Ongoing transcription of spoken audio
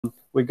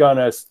we're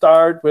gonna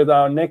start with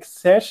our next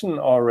session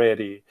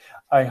already.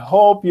 I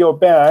hope you're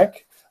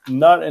back.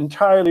 Not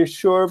entirely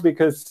sure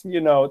because,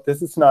 you know,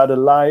 this is not a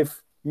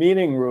live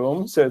meeting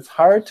room, so it's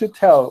hard to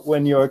tell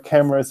when your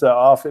cameras are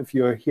off if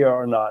you're here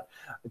or not.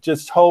 I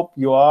just hope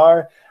you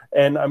are,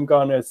 and I'm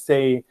gonna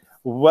say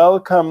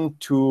welcome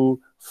to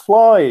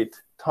Floyd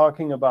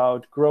talking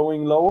about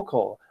growing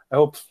local. I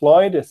hope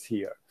Floyd is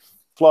here.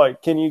 Floyd,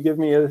 can you give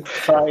me a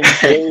sign?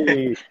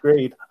 Hey,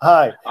 great.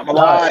 Hi. I'm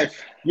alive.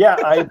 Yeah,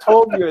 I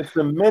told you it's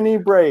a mini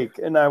break,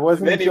 and I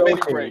wasn't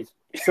joking.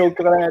 So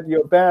glad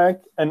you're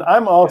back, and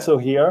I'm also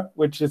here,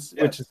 which is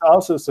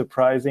also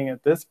surprising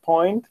at this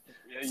point.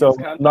 Yeah, so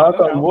knock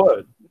on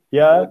wood.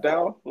 Yeah.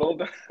 A little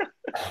down.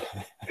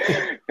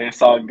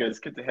 It's all good. It's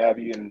good to have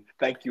you, and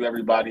thank you,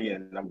 everybody.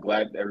 And I'm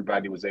glad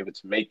everybody was able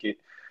to make it.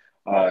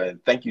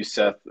 Thank you,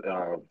 Seth.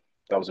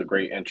 That was a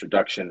great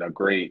introduction, a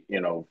great,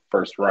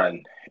 first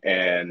run,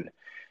 and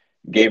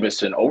gave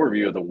us an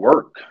overview of the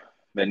work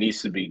that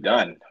needs to be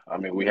done. I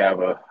mean, we have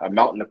a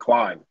mountain to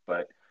climb,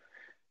 but,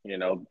 hey,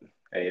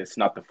 it's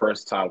not the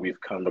first time we've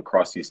come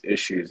across these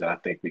issues, and I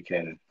think we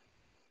can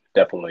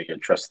definitely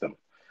address them.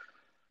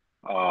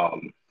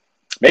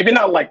 Maybe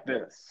not like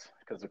this,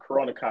 because the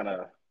corona kind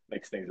of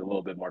makes things a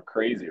little bit more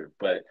crazier,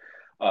 but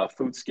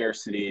food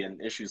scarcity and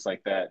issues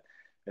like that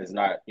is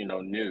not,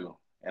 new.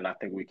 And I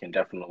think we can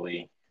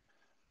definitely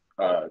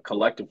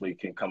collectively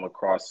can come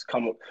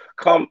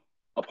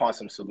upon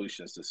some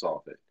solutions to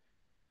solve it.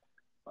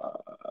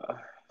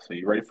 So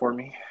you ready for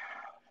me?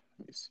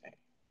 Let me see.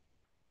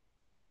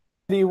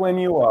 Ready when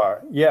you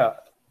are. Yeah.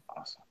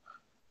 Awesome.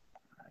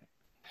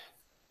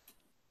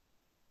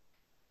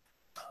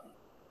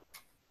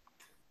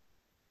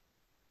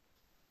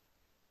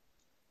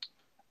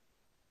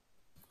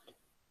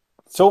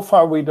 So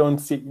far, we don't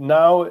see.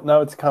 Now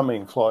it's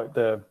coming, Floyd.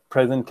 The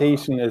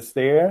presentation is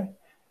there.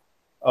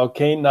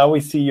 Okay, now we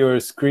see your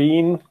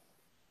screen.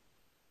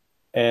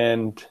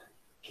 And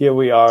here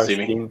we are.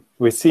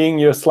 We're seeing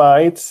your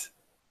slides.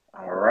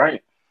 All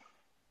right.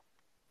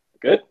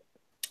 Good.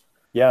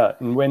 Yeah,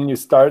 and when you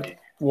start,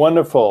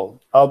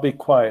 wonderful. I'll be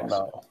quiet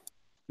now.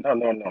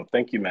 No.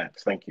 Thank you,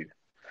 Max. Thank you.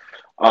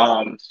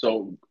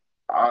 So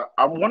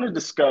I want to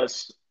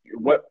discuss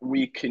what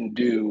we can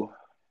do,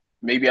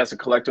 maybe as a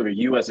collective or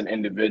you as an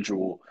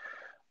individual,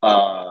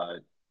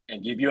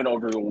 and give you an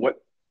overview of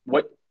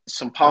what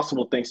some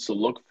possible things to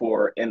look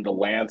for in the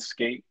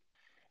landscape,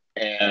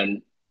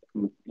 and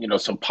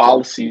some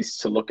policies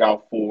to look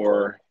out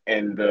for,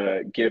 and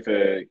give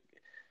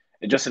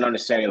just an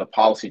understanding of the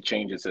policy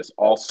changes that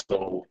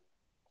also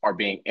are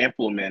being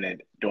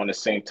implemented during the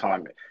same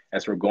time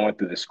as we're going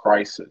through this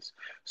crisis.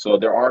 So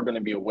there are going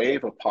to be a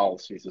wave of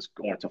policies that's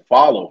going to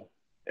follow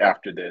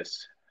after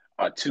this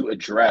to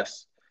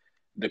address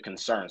the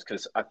concerns,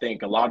 because I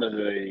think a lot of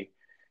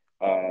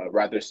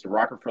rather it's the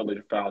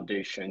Rockefeller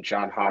Foundation,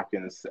 John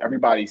Hopkins,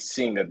 everybody's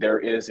seeing that there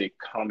is a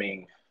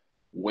coming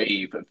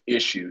wave of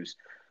issues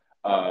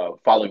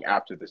following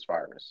after this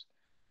virus.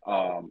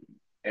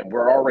 And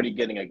we're already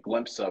getting a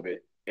glimpse of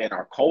it in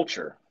our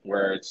culture,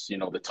 where it's,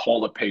 the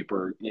toilet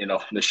paper,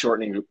 the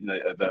shortening,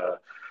 the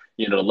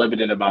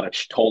limited amount of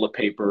toilet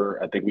paper.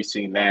 I think we've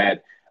seen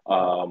that.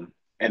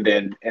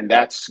 And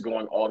that's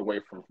going all the way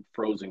from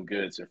frozen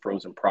goods and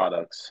frozen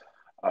products.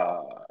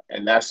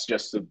 And that's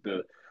just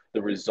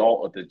the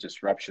result of the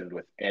disruption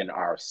within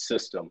our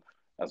system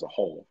as a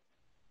whole.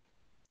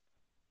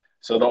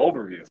 So the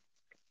overview.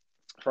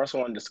 First, I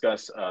want to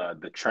discuss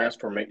the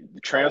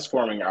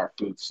transforming our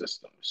food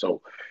system.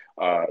 So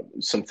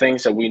some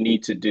things that we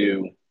need to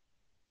do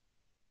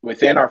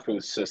within our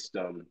food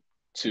system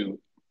to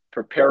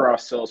prepare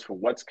ourselves for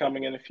what's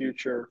coming in the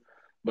future,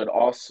 but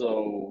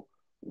also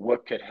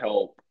what could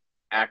help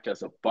act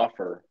as a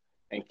buffer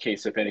in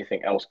case if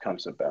anything else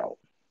comes about.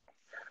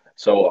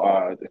 So,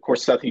 of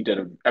course, Seth, he did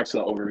an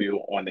excellent overview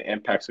on the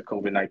impacts of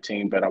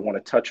COVID-19, but I want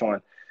to touch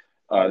on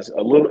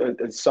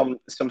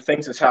some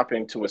things that's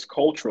happening to us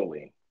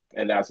culturally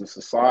and as a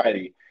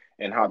society,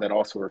 and how that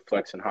also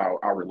reflects in how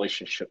our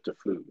relationship to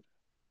food.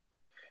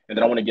 And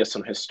then I want to give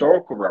some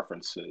historical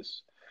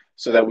references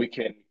so that we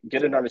can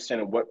get an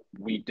understanding of what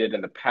we did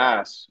in the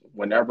past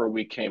whenever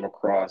we came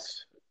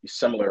across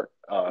similar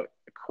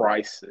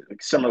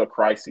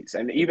crises.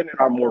 And even in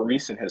our more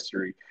recent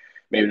history,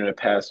 maybe in the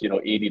past,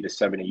 80 to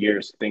 70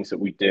 years, things that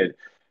we did,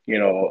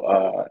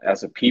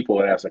 as a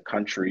people and as a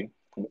country,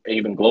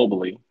 even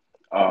globally,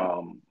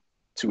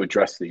 to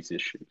address these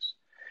issues.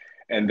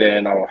 And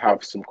then I'll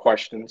have some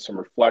questions, some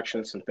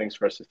reflections, some things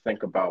for us to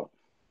think about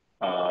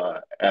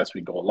as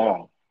we go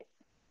along.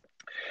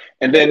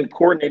 And then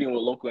coordinating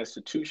with local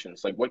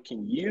institutions, like what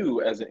can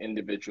you as an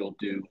individual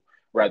do?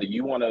 Rather,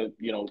 you want to,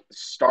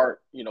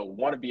 start,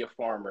 want to be a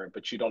farmer,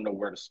 but you don't know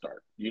where to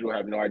start. You don't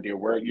have no idea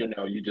where,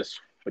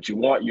 but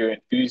you're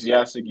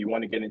enthusiastic, you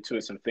want to get into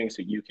it, some things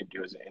that you can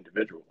do as an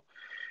individual.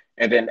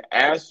 And then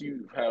as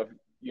you have,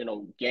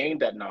 gained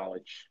that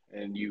knowledge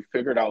and you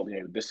figured out,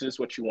 this is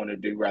what you want to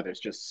do, rather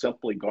it's just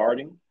simply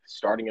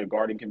starting a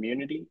garden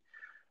community,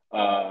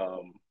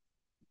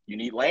 you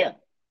need land.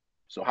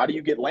 So how do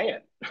you get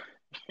land?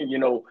 you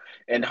know,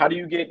 and how do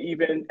you get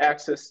even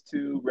access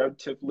to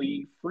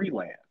relatively free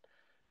land,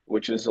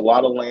 which is a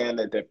lot of land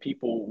that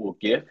people will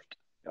gift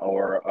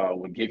or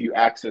will give you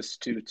access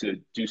to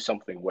do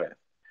something with,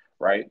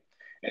 right?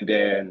 And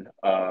then,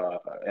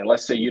 and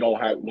let's say you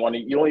don't have one,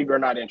 you're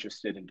not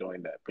interested in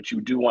doing that, but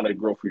you do want to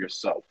grow for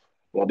yourself.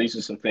 Well, these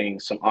are some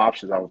things, some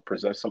options. I would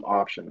present some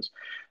options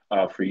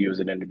for you as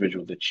an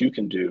individual that you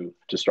can do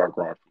to start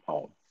growing from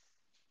home.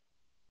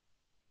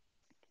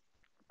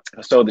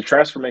 So the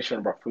transformation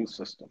of our food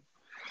system,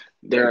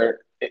 there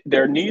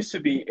there needs to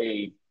be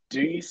a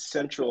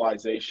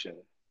decentralization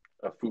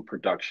of food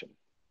production.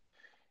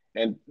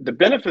 And the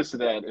benefits of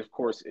that, of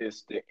course,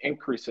 is the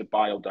increase of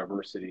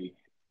biodiversity,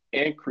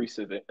 increase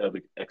of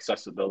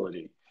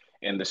accessibility,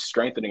 and the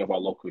strengthening of our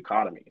local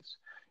economies.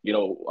 You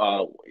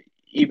know,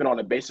 even on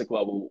a basic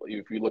level,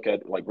 if you look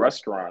at like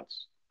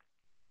restaurants,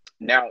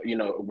 now, you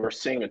know, we're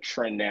seeing a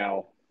trend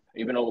now,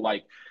 even though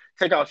like,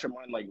 take out your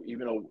mind, like,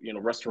 even though, you know,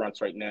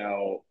 restaurants right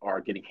now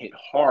are getting hit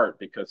hard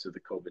because of the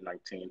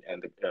COVID-19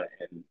 and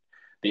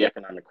the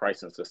economic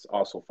crisis that's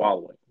also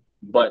following.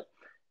 But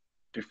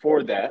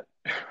before that,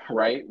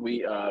 right,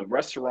 we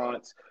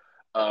restaurants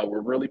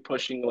were really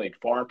pushing like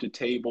farm to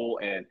table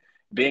and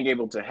being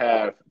able to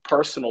have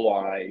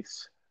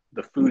personalize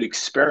the food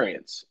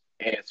experience,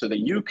 and so that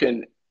you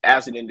can,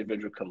 as an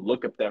individual, can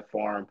look up that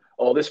farm.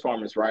 Oh, this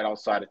farm is right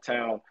outside of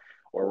town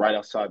or right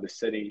outside the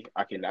city.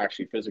 I can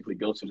actually physically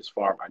go to this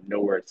farm. I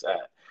know where it's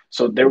at.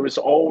 So there was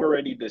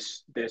already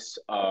this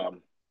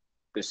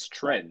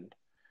trend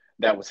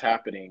that was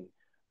happening,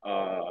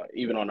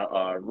 even on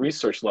a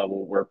research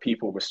level, where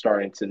people were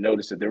starting to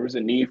notice that there was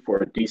a need for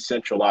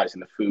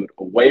decentralizing the food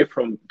away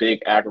from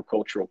big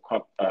agricultural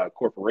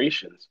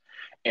corporations,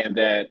 and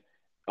that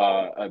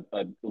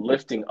a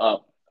lifting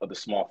up of the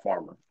small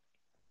farmer.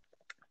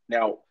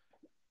 Now,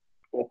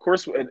 of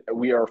course,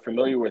 we are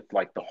familiar with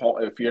like the whole.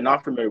 If you're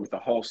not familiar with the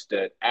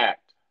Homestead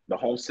Act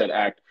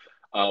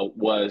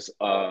was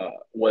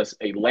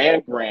a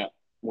land grant,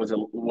 was a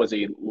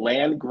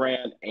land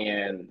grant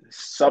and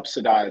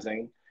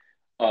subsidizing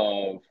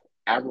of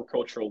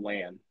agricultural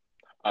land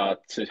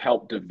to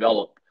help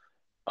develop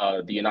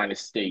the United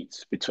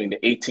States between the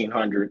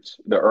 1800s,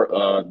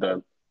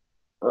 the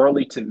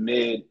early to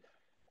mid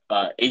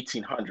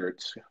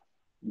 1800s,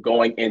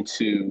 going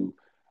into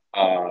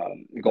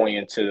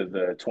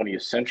the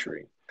 20th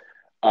century,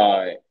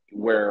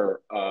 where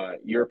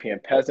European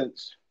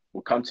peasants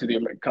will come to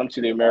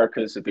the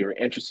Americas if they were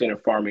interested in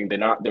farming.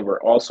 They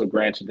were also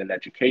granted an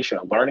education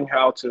on learning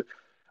how to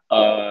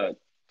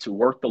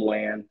work the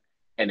land,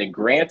 and then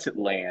granted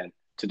land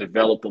to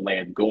develop the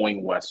land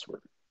going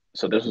westward.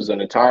 So this was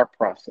an entire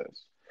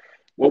process.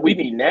 What we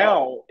need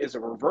now is a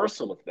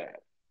reversal of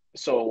that.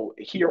 So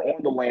here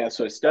on the land,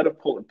 so instead of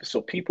so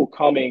people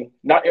coming,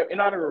 not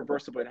a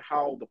reversal, but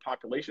how the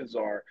populations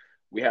are,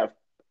 we have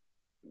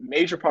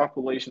major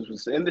populations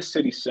within the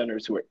city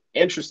centers who are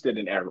interested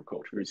in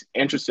agriculture, who's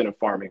interested in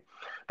farming,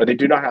 but they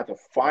do not have the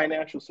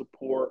financial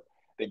support.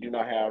 They do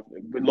not have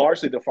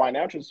largely the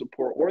financial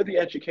support or the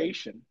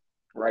education,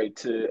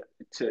 right,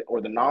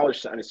 or the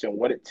knowledge to understand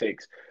what it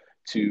takes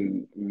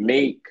to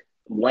make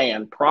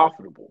land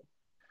profitable.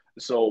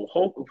 So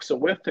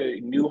with the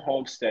new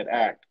Homestead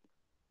Act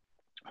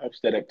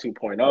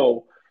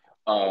 2.0,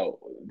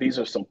 these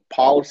are some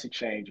policy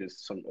changes,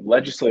 some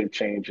legislative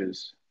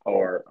changes,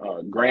 or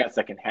grants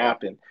that can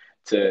happen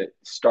to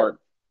start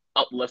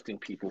uplifting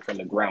people from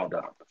the ground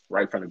up,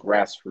 right, from the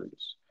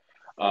grassroots.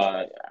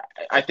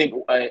 I think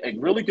a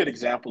really good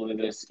example of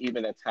this,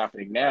 even that's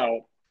happening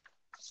now,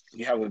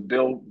 you have a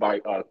bill by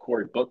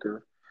Cory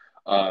Booker.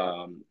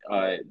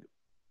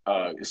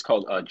 It's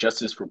called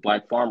Justice for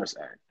Black Farmers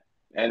Act,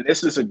 and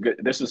this is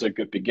a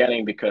good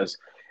beginning, because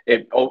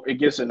it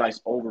gives a nice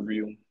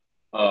overview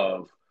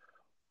of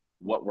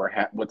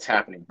what's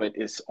happening, but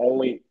it's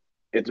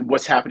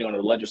what's happening on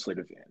the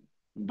legislative end.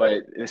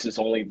 But this is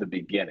only the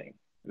beginning,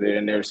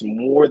 and there's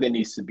more that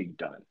needs to be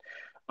done,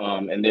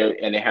 and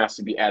it has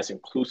to be as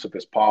inclusive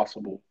as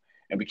possible,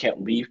 and we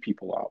can't leave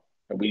people out.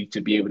 And we need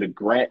to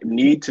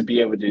be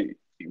able to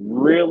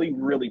really,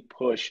 really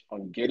push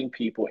on getting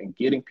people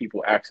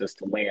access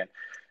to land,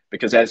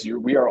 because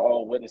we are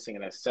all witnessing,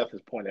 and as Seth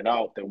has pointed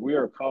out, that we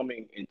are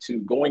going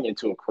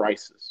into a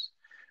crisis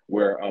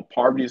where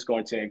poverty is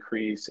going to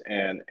increase,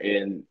 and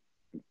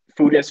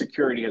food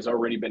insecurity has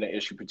already been an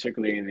issue,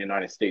 particularly in the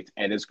United States,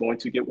 and it's going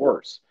to get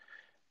worse.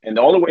 And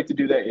the only way to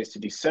do that is to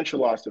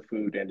decentralize the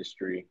food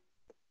industry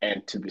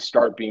and to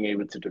start being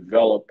able to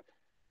develop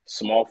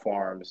small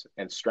farms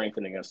and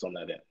strengthening us on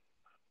that end.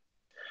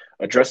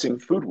 Addressing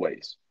food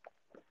waste.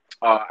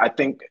 I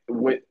think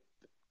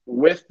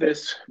with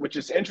this, which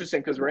is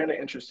interesting because we're in an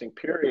interesting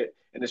period,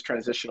 in this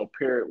transitional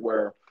period,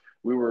 where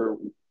we were,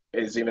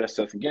 as even as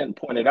Seth again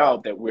pointed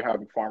out, that we're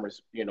having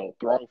farmers,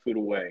 throwing food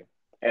away.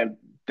 And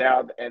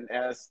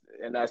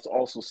that's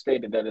also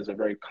stated, that is a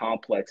very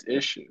complex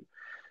issue.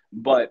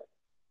 But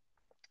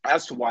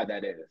as to why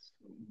that is,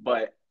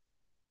 but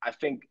I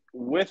think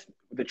with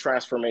the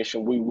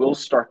transformation, we will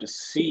start to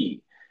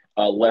see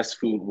less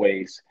food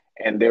waste,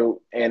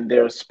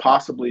 there's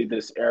possibly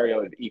this area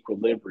of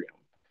equilibrium.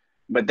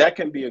 But that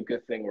can be a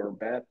good thing or a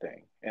bad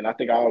thing. And I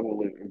think I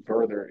will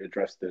further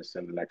address this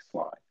in the next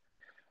slide.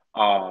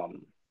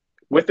 Um,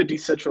 with the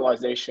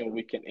decentralization,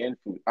 we can end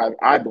food.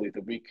 I believe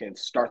that we can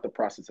start the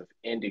process of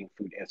ending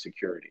food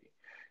insecurity.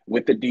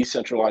 With the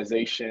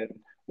decentralization,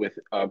 with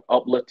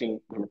uplifting,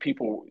 where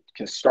people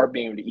can start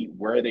being able to eat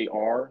where they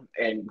are.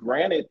 And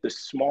granted, the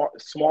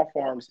small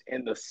farms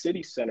in the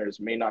city centers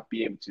may not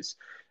be able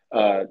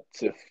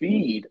to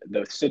feed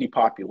the city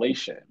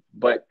population,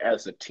 but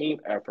as a team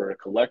effort, a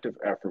collective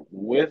effort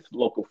with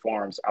local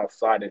farms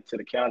outside into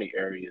the county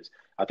areas,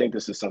 I think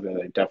this is something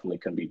that definitely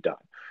can be done.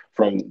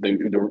 From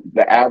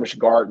the average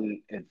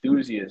garden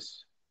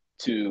enthusiast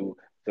to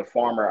the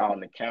farmer out in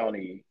the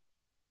county,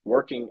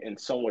 working in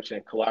so much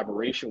in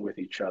collaboration with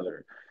each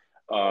other,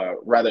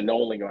 rather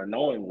knowingly or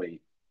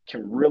unknowingly,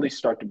 can really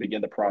start to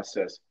begin the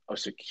process of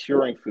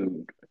securing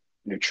food,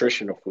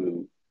 nutritional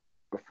food,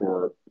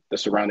 for the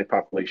surrounding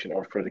population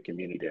or for the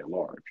community at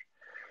large.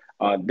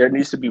 There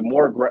needs to be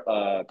more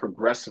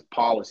progressive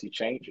policy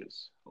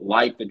changes,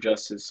 like the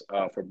justice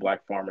for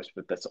Black farmers,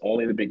 but that's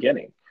only the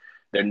beginning.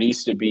 There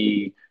needs to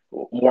be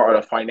more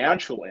at a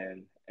financial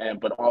end,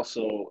 but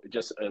also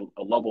just a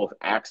level of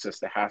access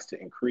that has to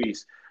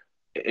increase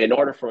in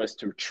order for us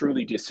to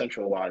truly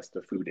decentralize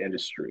the food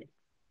industry.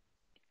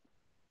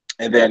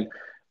 And then,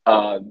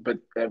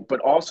 but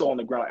also on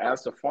the ground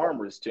as the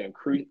farmers to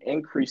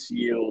increase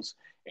yields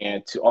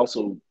and to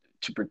also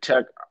to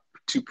protect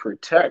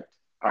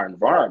our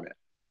environment.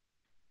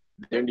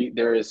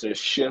 There is a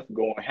shift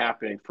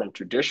happening from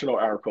traditional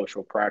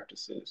agricultural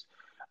practices,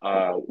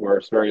 where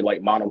it's very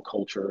like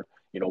monoculture,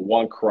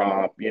 one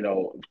crop,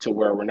 to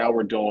where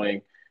we're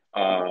doing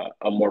a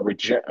more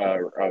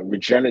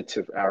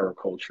regenerative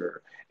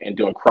agriculture and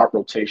doing crop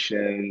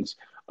rotations,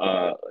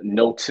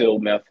 no-till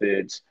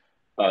methods,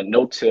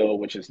 no-till,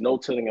 which is no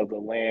tilling of the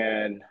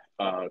land,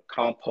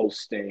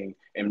 composting,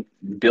 and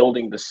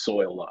building the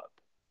soil up.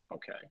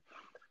 Okay.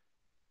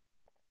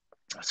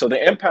 So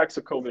the impacts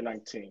of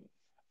COVID-19,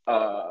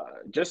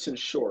 just in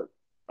short,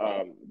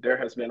 there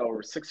has been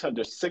over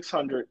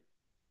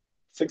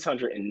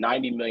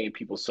 690 million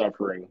people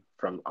suffering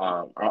from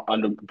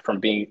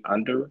being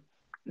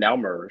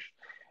malnourished,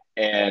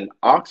 and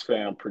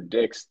Oxfam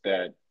predicts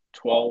that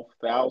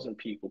 12,000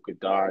 people could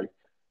die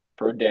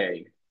per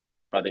day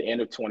by the end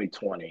of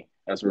 2020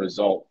 as a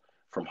result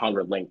from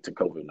hunger linked to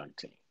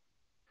COVID-19.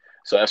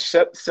 So as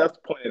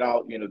Seth pointed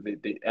out,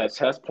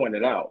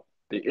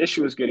 the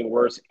issue is getting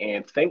worse,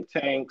 and think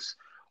tanks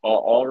and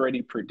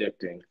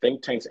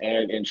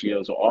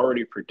NGOs are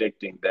already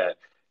predicting that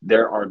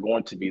there are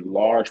going to be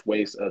large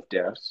waves of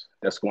deaths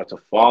that's going to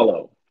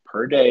follow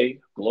per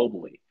day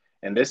globally.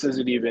 And this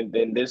isn't even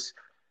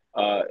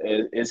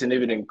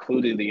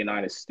including the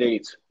United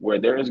States,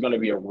 where there is going to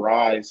be a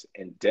rise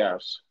in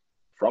deaths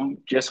from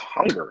just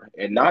hunger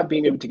and not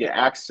being able to get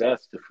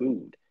access to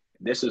food.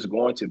 This is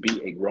going to be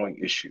a growing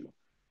issue,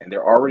 and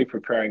they're already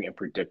preparing and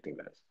predicting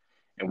this.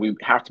 And we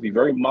have to be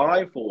very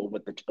mindful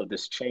of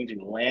this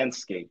changing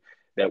landscape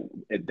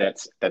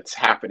that's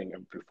happening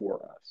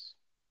before us.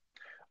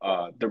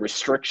 The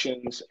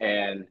restrictions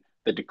and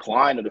the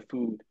decline of the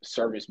food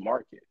service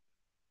market.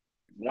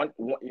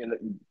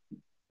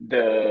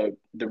 The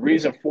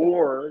reason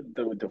for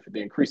the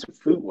increase of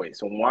food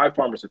waste and why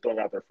farmers are throwing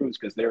out their foods,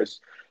 because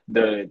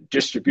the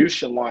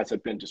distribution lines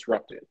have been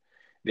disrupted.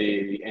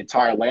 The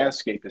entire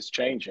landscape is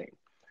changing.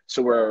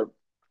 So where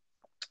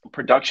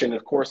production,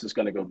 of course, is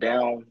going to go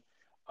down.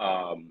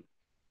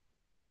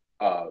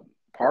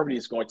 Poverty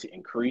is going to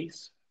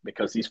increase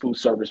because these food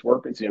service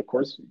workers, of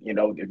course,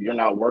 if you're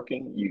not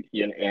working,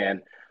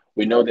 and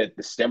we know that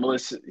the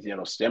stimulus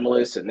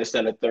and this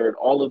and the third,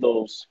 all of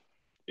those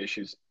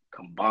issues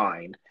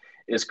combined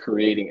is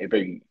creating a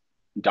very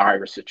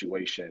dire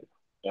situation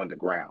on the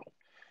ground.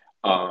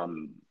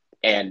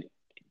 And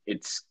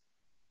it's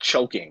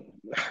choking,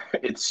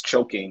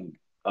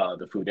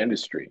 the food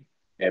industry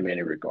in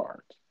many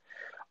regards.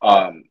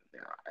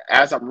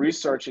 As I'm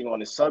researching on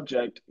the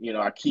subject,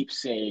 I keep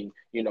seeing,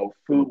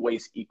 food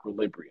waste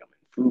equilibrium.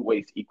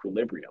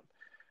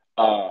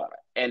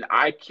 And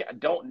I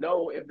don't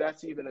know if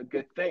that's even a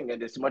good thing,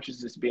 and as much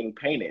as it's being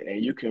painted.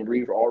 And you can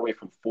read all the way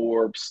from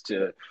Forbes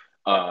to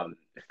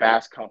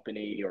Fast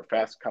Company, you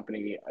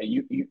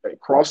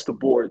across the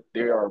board,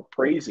 they are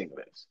praising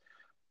this.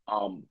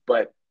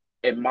 But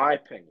in my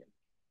opinion,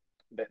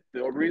 that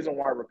the reason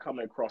why we're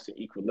coming across an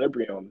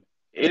equilibrium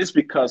is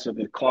because of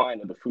the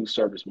decline of the food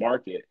service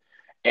market,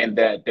 and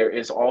that there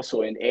is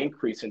also an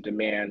increase in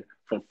demand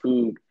from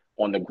food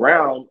on the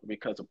ground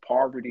because of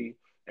poverty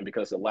and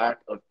because of lack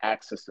of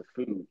access to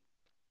food.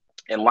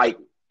 And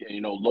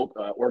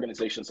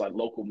organizations like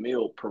Local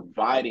Meal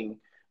providing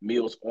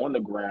meals on the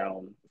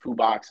ground, food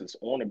boxes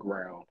on the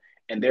ground,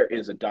 and there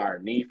is a dire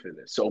need for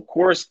this. So of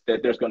course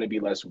that there's going to be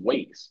less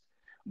waste,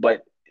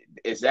 but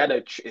is that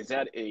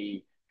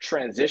a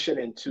transition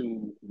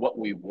into what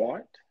we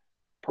want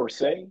per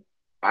se?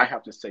 I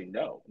have to say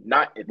no,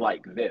 not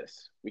like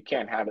this. We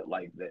can't have it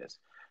like this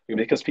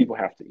because people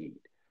have to eat,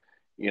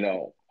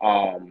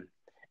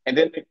 And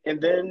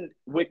then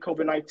with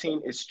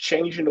COVID-19, it's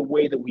changing the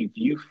way that we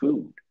view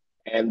food.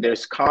 And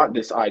there's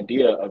this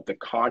idea of the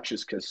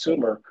conscious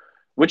consumer,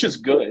 which is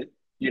good,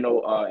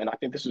 and I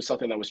think this was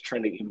something that was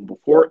trending even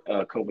before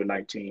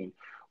COVID-19,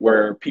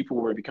 where people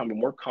were becoming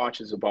more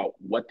conscious about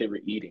what they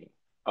were eating.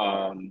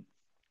 Um,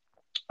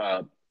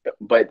 uh,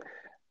 but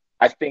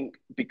I think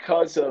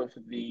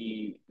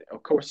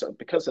of course,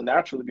 because of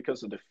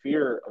the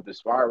fear of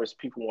this virus,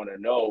 people want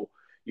to know,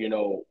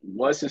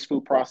 was this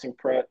food processing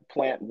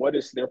plant, what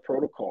is their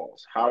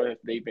protocols? How have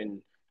they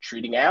been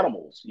treating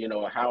animals?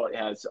 How it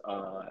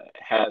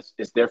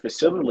is their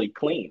facility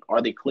clean?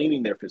 Are they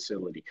cleaning their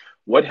facility?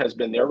 What has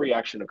been their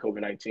reaction to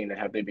COVID-19, and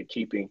have they been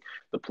keeping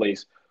the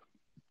place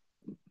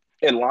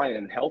in line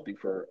and healthy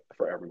for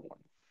everyone?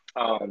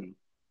 Um,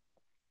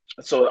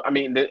 so I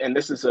mean, and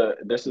this is a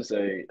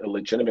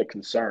legitimate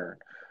concern.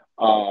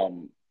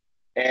 Um,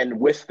 and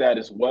with that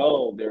as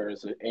well, there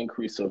is an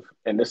increase of,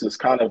 and this is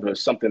kind of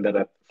something that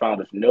I found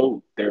of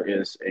note. There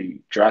is a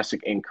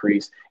drastic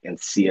increase in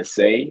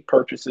CSA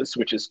purchases,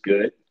 which is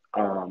good.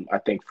 I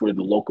think for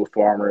the local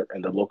farmer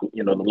and the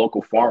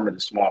local farmer,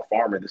 the small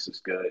farmer, this is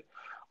good.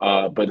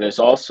 But there's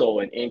also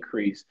an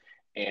increase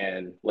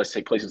in, let's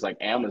say, places like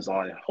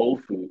Amazon and Whole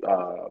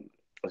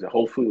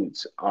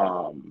Foods,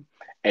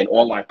 and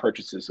online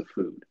purchases of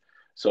food.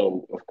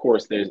 So of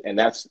course and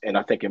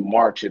I think in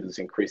March it has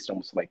increased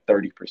almost like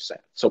 30%.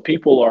 So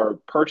people are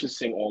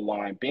purchasing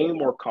online, being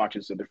more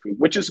conscious of their food,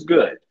 which is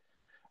good.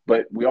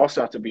 But we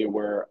also have to be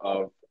aware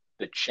of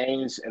the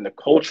change and the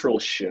cultural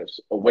shifts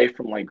away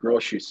from like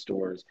grocery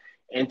stores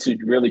into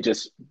really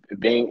just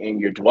being in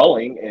your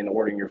dwelling and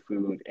ordering your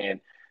food, and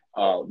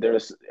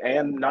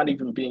not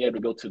even being able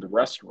to go to the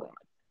restaurant.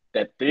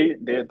 That they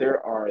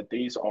there are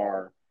these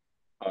are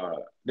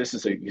this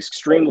is an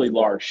extremely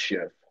large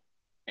shift,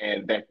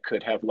 and that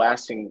could have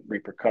lasting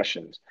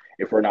repercussions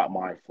if we're not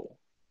mindful.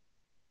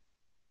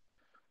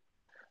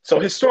 So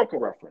historical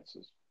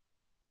references.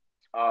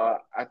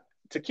 I,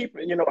 to keep,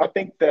 I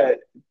think that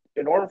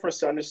in order for us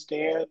to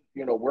understand,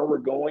 where we're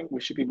going,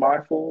 we should be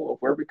mindful of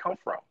where we come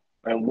from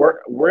and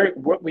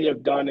what we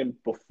have done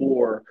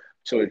before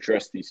to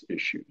address these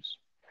issues.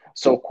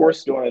 So, of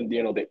course, during the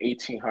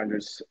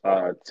 1800s,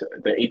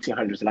 the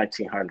 1800s,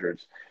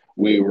 1900s,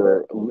 we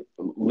were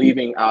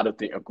leaving out of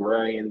the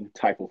agrarian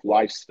type of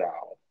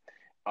lifestyle,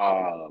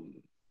 um,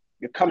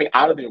 coming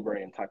out of the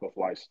agrarian type of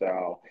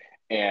lifestyle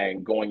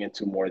and going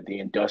into more the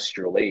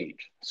industrial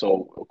age.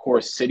 So, of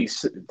course, the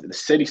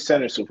city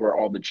centers is where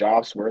all the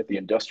jobs were, the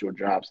industrial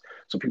jobs.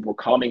 So people were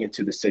coming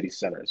into the city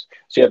centers.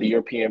 So you have the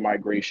European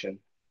migration.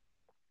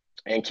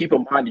 And keep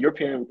in mind, the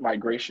European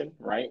migration,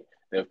 right?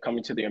 They're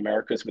coming to the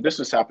Americas, but this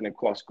was happening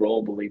across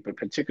globally, but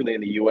particularly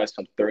in the U.S.,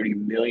 some 30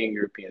 million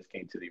Europeans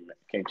came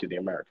to the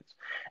Americas.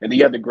 And then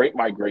you have the Great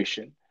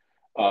Migration,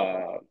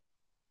 uh,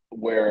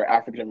 where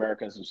African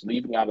Americans was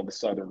leaving out of the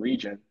southern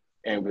region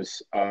and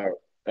was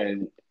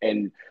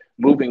and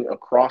moving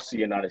across the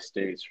United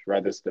States,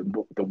 rather it's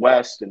the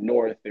West and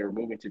North. They were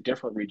moving to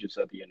different regions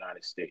of the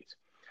United States.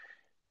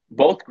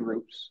 Both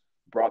groups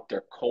brought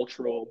their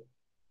cultural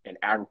and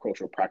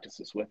agricultural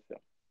practices with them.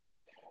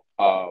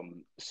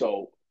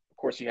 So of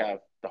course you have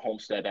the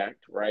Homestead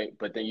Act, right?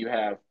 But then you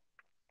have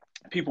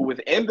people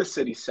within the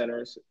city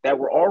centers that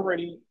were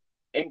already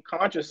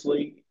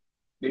unconsciously,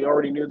 they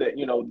already knew that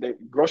the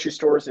grocery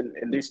stores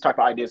and these type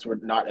of ideas were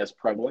not as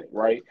prevalent,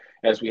 right,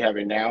 as we have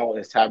it now,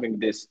 as having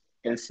this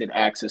instant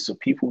access. So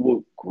people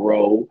would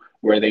grow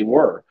where they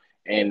were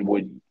and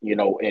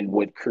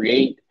would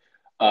create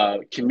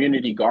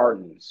community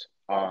gardens,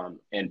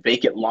 and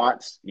vacant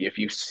lots. If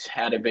you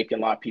had a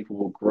vacant lot, people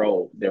will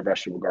grow their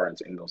vegetable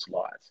gardens in those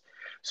lots.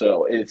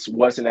 So it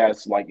wasn't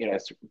as like,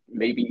 as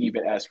maybe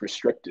even as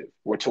restrictive,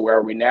 or to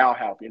where we now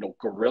have,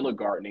 guerrilla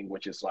gardening,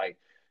 which is like,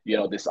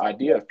 this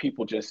idea of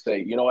people just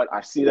say, you know what, I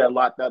see that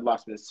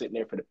lot's been sitting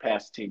there for the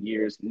past 10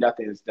 years,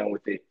 nothing is done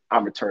with it,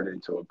 I'm gonna turn it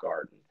into a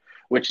garden,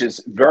 which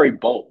is very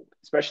bold,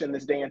 especially in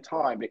this day and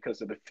time,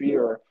 because of the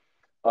fear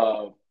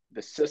of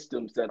the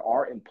systems that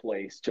are in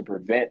place to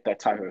prevent that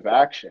type of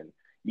action.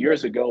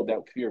 Years ago,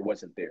 that fear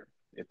wasn't there.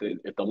 If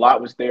the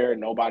lot was there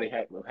and nobody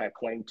had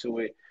claim to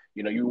it,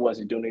 you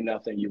wasn't doing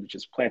nothing. You would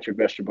just plant your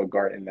vegetable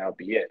garden and that'll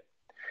be it.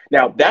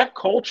 Now that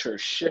culture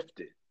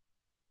shifted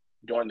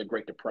during the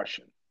Great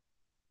Depression,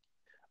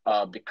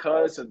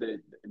 because of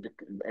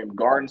and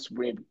gardens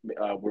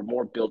were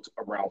more built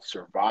around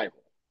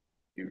survival,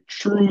 your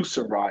true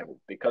survival,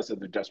 because of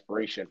the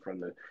desperation from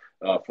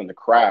the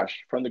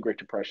crash from the Great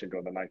Depression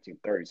during the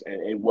 1930s,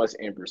 and it was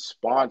in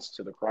response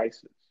to the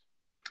crisis.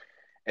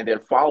 And then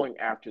following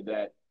after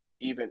that,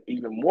 even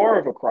more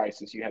of a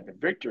crisis, you had the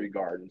victory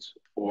gardens,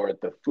 or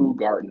the food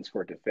gardens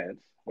for defense,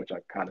 which I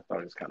kind of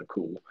thought was kind of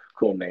cool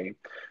name,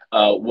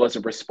 was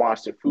a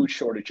response to food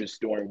shortages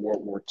during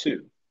World War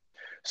II.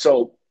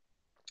 So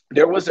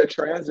there was a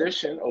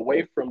transition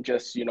away from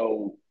just,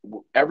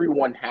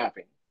 everyone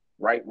having,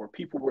 right, where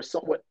people were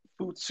somewhat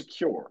food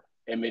secure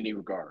in many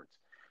regards,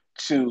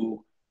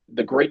 to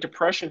the Great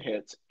Depression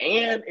hits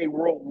and a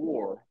world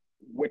war,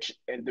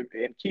 and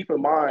keep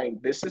in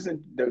mind, this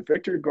isn't, the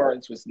Victory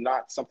Gardens was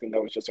not something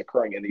that was just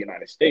occurring in the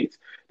United States.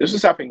 This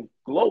was happening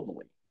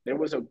globally. There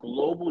was a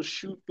global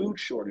food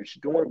shortage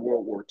during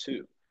World War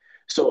II.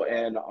 So,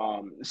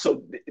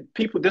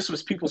 people, this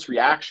was people's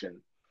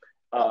reaction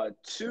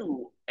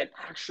to an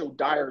actual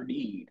dire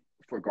need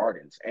for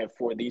gardens and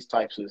for these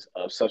types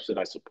of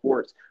subsidized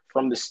supports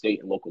from the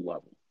state and local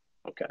level.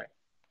 Okay.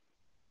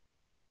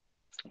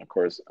 Of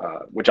course,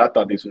 which I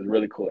thought these were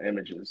really cool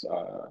images.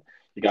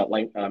 You got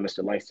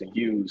Mr. Langston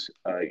Hughes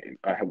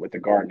with the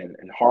garden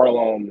in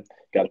Harlem.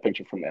 Got a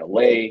picture from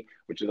LA,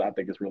 which is, I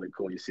think, is really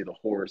cool. You see the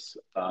horse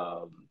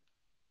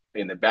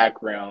in the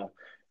background.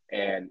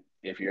 And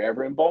if you're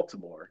ever in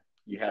Baltimore,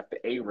 you have the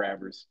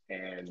Arabers,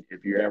 and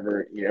if you're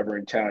ever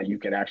in town, you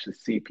can actually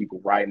see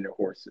people riding their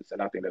horses.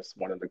 And I think that's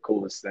one of the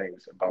coolest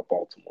things about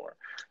Baltimore.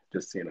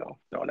 Just,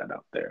 throwing that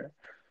out there.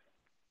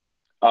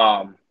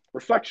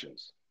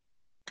 Reflections.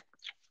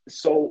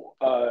 So,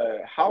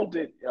 how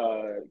did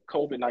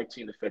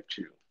COVID-19 affect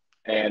you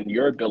and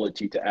your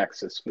ability to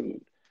access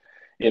food?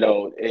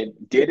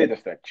 Did it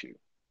affect you?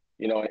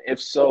 And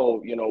if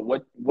so,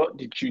 what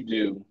did you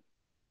do,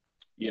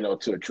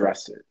 to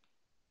address it?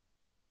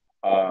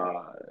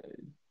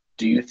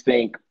 Do you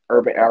think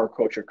urban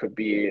agriculture could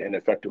be an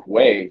effective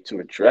way to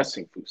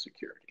addressing food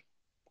security?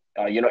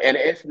 And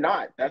if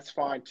not, that's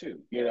fine too.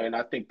 And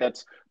I think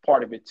that's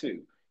part of it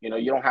too. You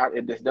don't have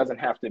it. This doesn't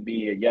have to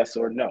be a yes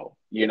or no.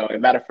 As a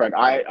matter of fact,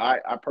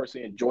 I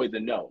personally enjoy the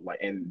no,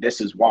 and this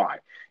is why.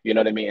 You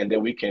know what I mean? And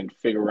then we can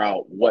figure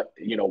out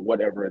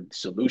whatever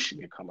solution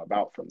can come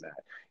about from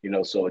that.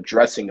 So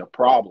addressing a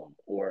problem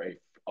or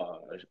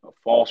a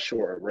fall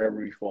short, or wherever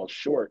we fall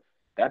short,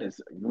 that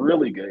is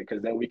really good,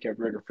 because then we can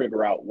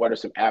figure out what are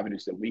some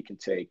avenues that we can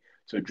take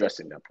to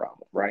addressing that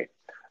problem, right?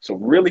 So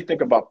really think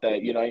about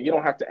that. You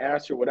don't have to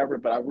answer whatever,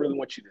 but I really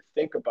want you to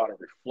think about and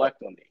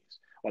reflect on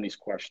these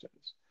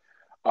questions.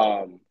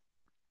 And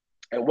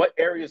what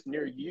areas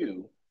near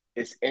you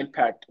is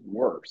impact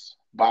worse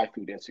by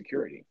food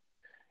insecurity?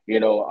 I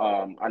know,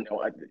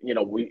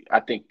 I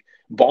think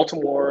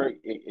Baltimore,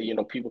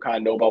 people kind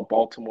of know about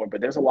Baltimore, but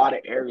there's a lot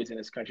of areas in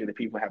this country that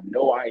people have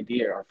no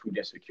idea are food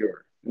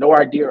insecure, no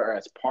idea are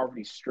as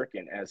poverty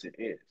stricken as it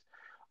is.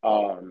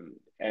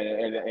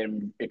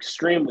 And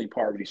extremely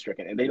poverty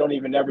stricken, and they don't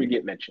even ever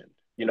get mentioned.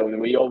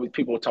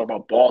 People talk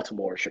about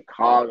Baltimore,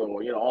 Chicago,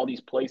 all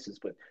these places,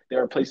 but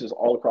there are places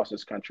all across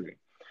this country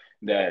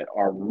that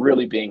are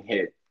really being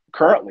hit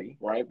currently,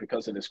 right,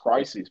 because of this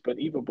crisis. But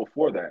even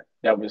before that,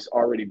 that was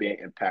already being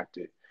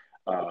impacted.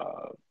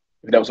 And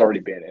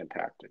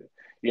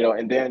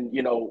then,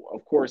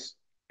 of course,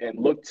 and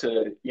look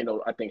to,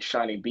 I think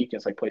shining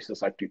beacons like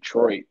places like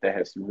Detroit that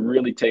has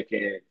really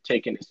taken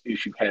this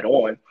issue head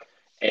on,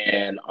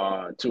 and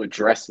to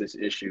address this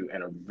issue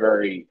in a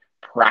very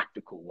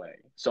practical way.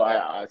 So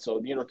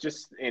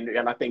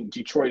and I think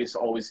Detroit is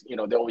always,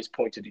 they always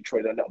point to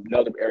Detroit.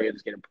 Another area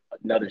that's getting,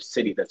 another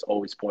city that's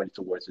always pointed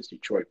towards is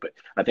Detroit. But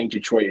I think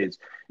Detroit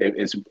is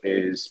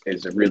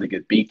a really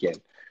good beacon,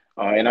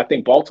 and I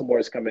think Baltimore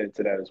is coming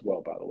into that as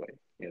well. By the way,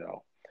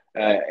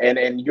 and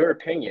in your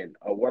opinion,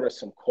 what are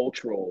some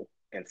cultural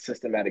and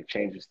systematic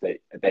changes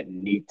that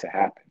need to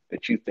happen,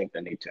 that you think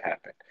that need to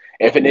happen?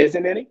 If it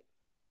isn't any,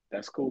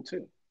 that's cool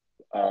too.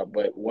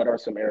 But what are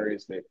some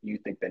areas that you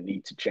think that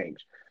need to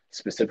change,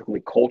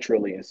 specifically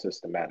culturally and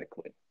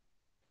systematically?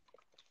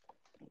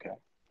 Okay.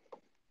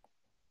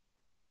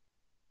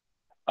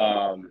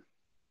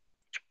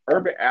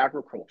 Urban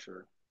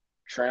agriculture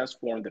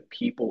transform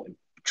people and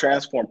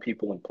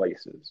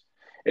places.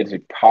 It is a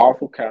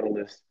powerful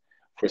catalyst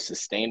for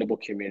sustainable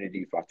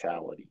community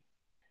vitality.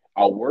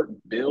 Our work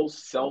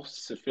builds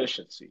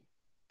self-sufficiency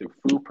through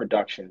food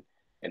production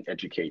and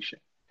education.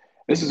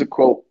 This is a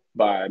quote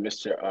by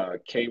Mr.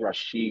 K.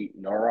 Rashid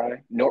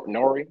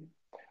Nori.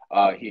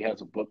 He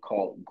has a book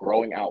called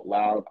Growing Out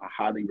Loud. I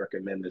highly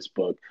recommend this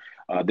book.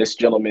 This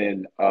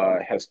gentleman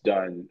has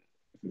done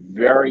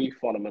very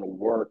fundamental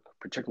work,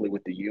 particularly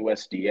with the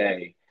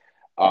USDA.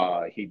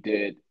 He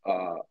did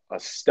a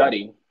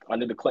study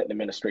under the Clinton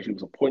administration. He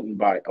was appointed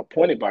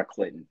by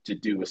Clinton to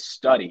do a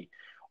study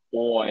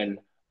on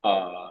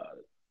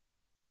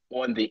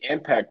the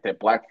impact that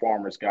Black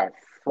farmers got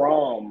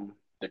from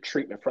the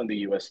treatment from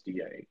the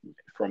USDA,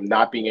 from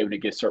not being able to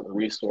get certain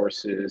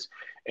resources,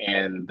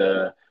 and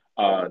the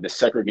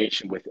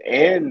segregation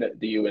within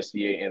the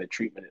USDA and the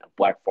treatment of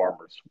Black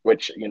farmers,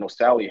 which,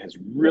 sadly has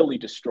really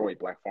destroyed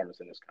Black farmers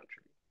in this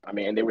country. I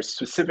mean, and they were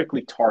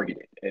specifically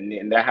targeted,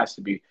 and that has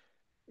to be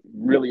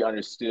really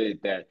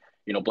understood, that,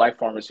 Black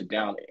farmers are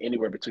down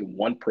anywhere between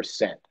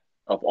 1%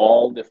 of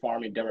all the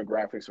farming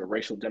demographics or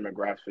racial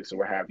demographics or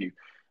what have you.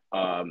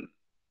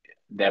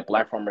 That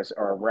Black farmers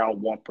are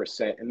around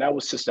 1%, and that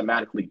was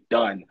systematically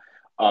done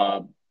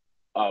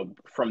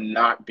from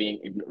not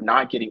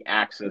getting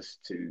access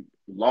to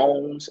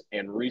loans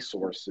and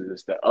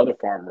resources that other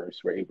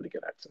farmers were able to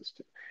get access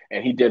to.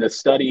 And he did a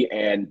study,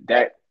 and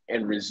that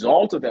end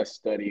result of that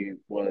study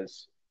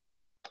was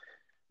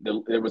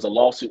there was a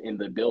lawsuit in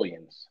the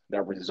billions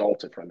that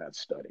resulted from that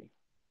study.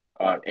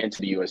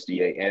 into the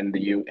USDA, and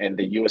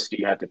the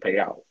USDA had to pay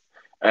out.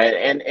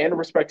 And in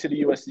respect to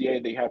the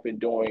USDA, they have been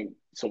doing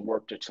some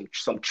work,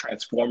 some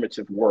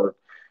transformative work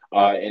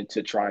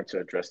into trying to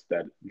address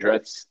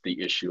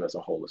the issue as a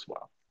whole as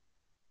well.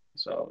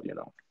 So,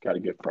 got to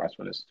give props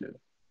for this too.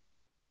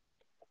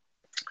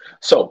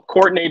 So,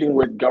 coordinating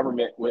with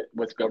government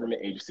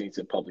agencies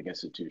and public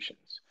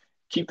institutions.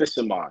 Keep this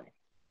in mind.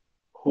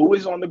 Who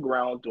is on the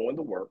ground doing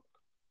the work?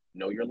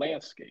 Know your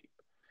landscape.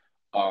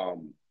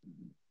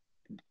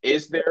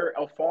 Is there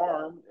a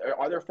farm?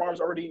 Are there farms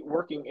already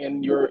working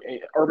in your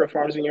urban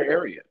farms in your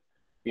area?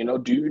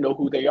 Do you know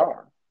who they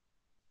are?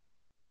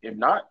 If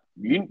not,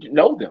 you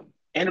know them.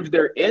 And if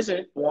there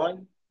isn't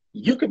one,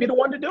 you could be the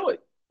one to do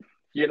it.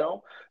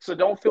 So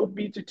don't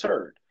be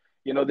deterred.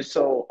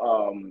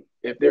 So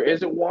if there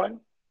isn't one,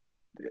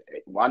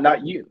 why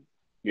not you?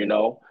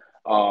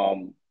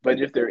 But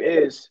if there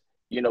is,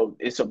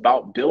 it's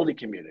about building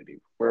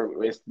community.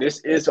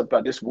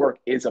 This work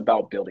is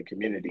about building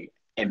community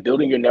and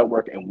building your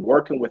network and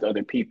working with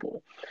other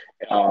people.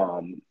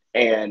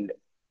 And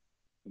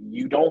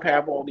you don't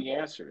have all the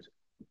answers,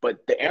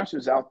 but the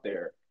answer's out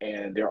there,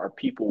 and there are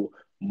people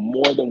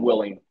more than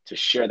willing to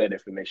share that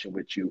information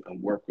with you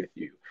and work with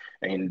you.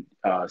 And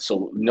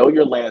so know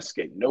your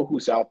landscape, know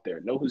who's out there,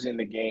 know who's in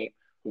the game,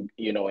 and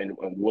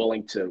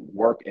willing to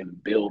work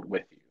and build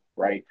with you,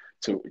 right?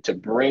 To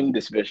bring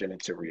this vision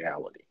into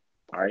reality.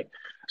 All right.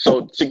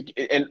 So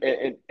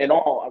in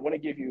all, I want to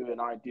give you an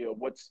idea of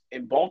what's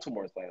in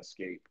Baltimore's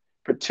landscape,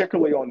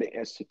 particularly on the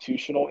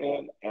institutional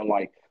end, and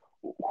like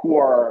who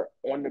are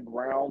on the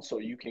ground, so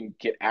you can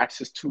get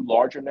access to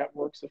larger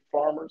networks of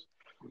farmers.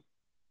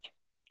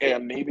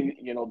 And maybe,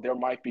 there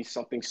might be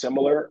something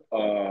similar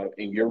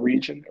in your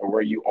region or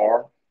where you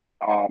are.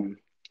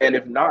 And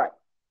if not,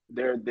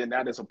 then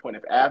that is a point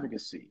of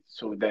advocacy,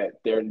 so that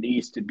there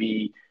needs to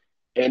be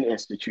an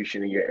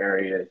institution in your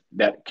area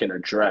that can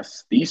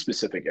address these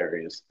specific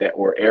areas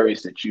or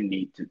areas that you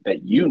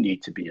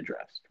need to be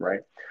addressed,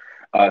 right?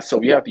 So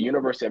we have the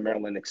University of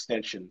Maryland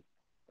Extension,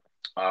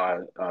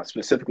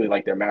 specifically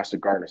like their Master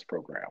Gardeners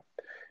program.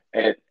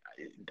 And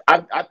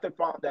I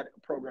found that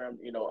program,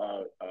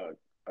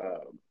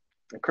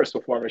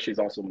 Crystal Foreman, she's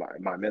also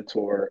my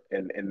mentor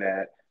in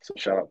that. So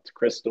shout out to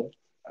Crystal.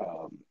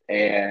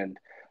 And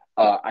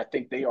I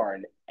think they are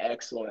an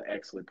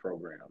excellent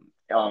program.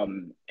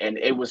 And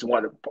it was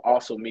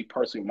also me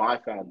personally, my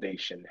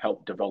foundation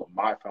helped develop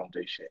my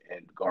foundation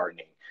in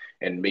gardening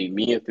and made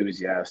me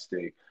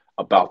enthusiastic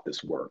about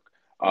this work.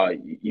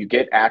 You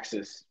get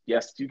access,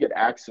 you get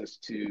access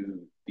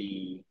to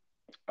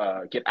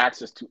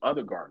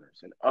other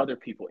gardeners and other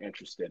people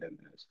interested in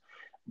this.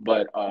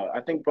 But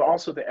but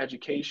also the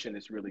education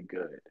is really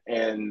good,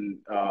 and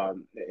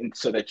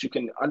so that you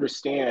can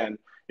understand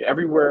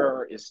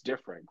everywhere is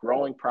different.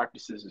 Growing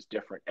practices is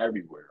different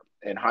everywhere,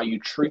 and how you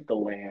treat the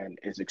land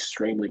is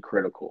extremely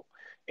critical.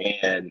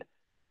 And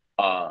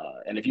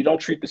if you don't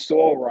treat the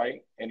soil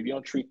right, and if you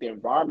don't treat the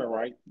environment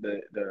right,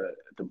 the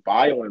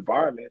bio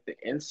environment, the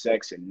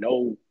insects, and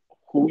know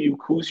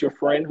who's your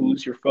friend,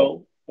 who's your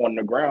foe on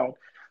the ground,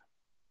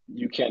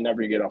 you can't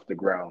never get off the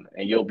ground,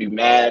 and you'll be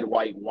mad.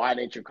 Why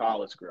didn't your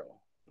collards grow?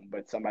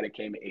 But somebody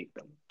came and ate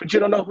them. But you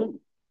don't know who.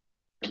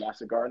 The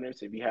Master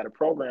Gardeners, if you had a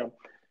program,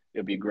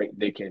 it'd be great.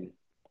 They can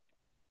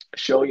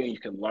show you, and you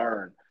can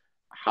learn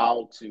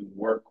how to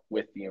work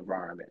with the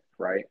environment,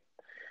 right?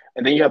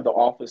 And then you have the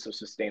Office of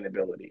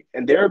Sustainability,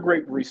 and they're a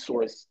great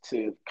resource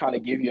to kind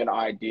of give you an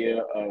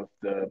idea of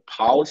the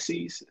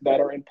policies that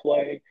are in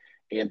play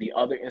and the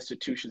other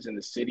institutions in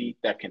the city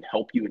that can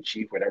help you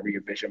achieve whatever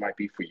your vision might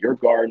be for your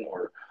garden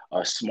or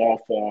a small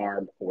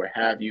farm or what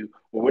have you,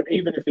 or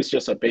even if it's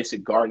just a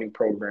basic gardening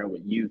program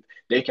with youth.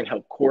 They can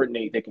help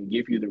coordinate, they can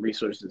give you the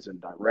resources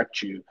and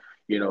direct you,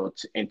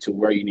 into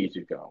where you need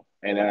to go.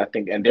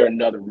 And they're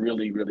another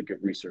really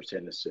good resource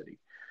in the city.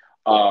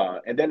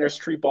 And then there's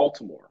Tree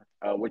Baltimore,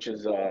 which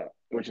is a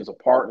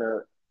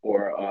partner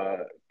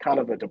or kind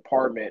of a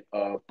department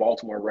of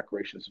Baltimore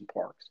Recreations and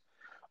Parks.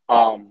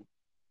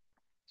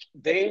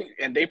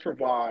 They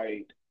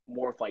provide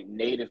more of like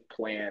native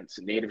plants,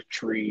 native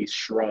trees,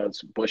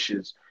 shrubs,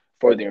 bushes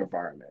for the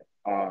environment.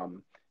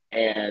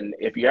 And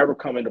if you ever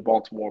come into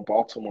Baltimore,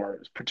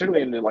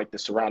 particularly in the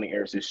surrounding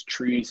areas, there's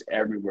trees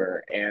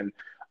everywhere, and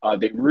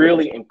they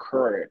really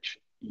encourage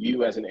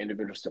you as an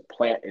individual to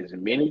plant as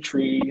many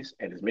trees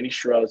and as many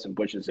shrubs and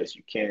bushes as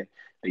you can.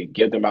 They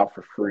give them out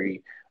for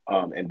free,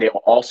 and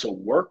they'll also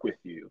work with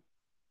you.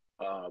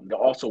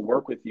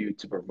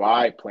 To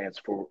provide plants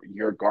for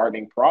your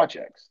gardening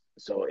projects.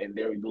 And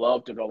they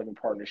love developing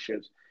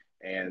partnerships,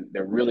 and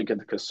they're really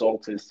good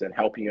consultants and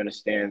helping you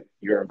understand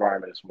your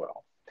environment as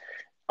well.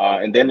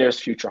 And then there's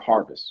Future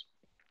Harvest,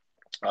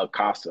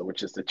 CASA,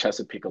 which is the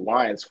Chesapeake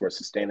Alliance for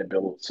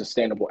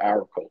Sustainable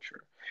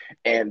Agriculture.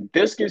 And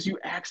this gives you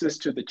access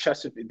to the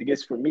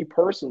Chesapeake. For me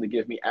personally,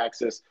 gives me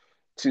access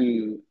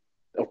to,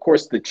 of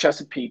course, the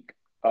Chesapeake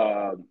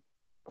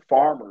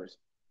farmers,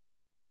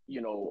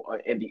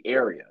 in the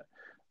area.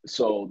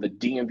 so the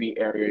DMV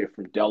area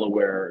from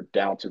Delaware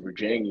down to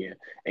Virginia,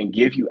 and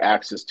give you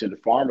access to the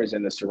farmers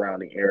in the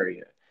surrounding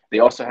area. They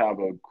also have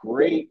a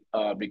great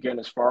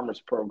beginners farmers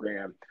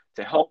program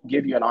to help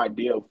give you an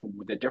idea of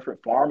the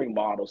different farming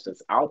models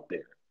that's out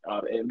there.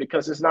 And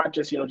because it's not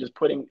just, just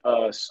putting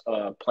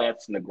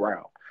plants in the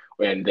ground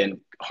and then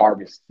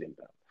harvesting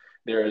them.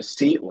 There are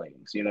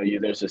seedlings,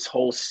 there's this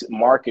whole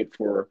market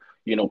for,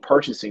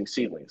 purchasing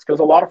seedlings, because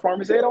a lot of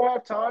farmers, they don't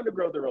have time to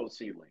grow their own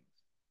seedlings,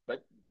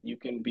 but you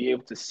can be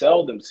able to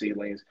sell them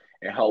seedlings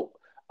and help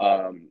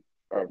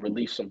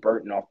relieve some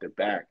burden off their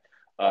back.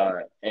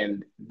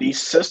 And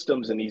these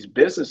systems and these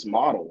business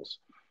models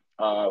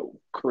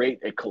create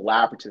a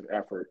collaborative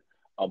effort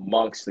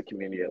amongst the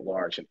community at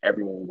large, and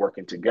everyone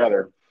working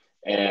together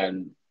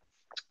and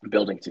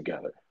building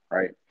together,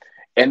 right?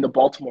 And the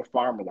Baltimore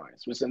Farm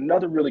Alliance was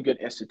another really good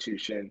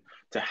institution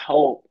to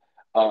help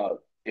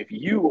if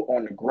you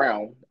on the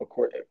ground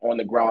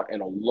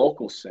in a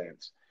local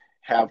sense,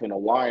 have an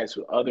alliance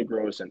with other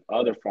growers and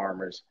other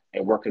farmers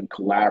and working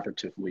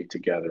collaboratively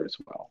together as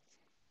well.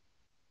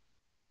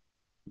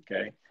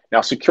 Okay.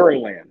 Now,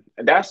 securing land,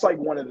 and that's like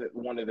one of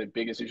the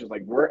biggest issues.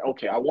 Like,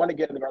 I want to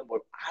get in the ground,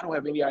 but I don't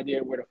have any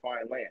idea where to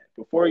find land.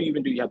 Before you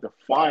even do, you have to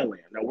find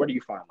land. Now, where do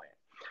you find land?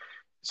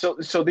 So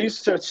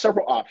these are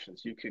several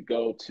options. You could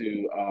go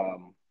to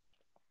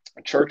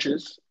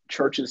churches.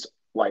 Churches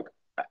like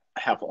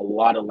have a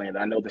lot of land.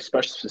 I know,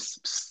 especially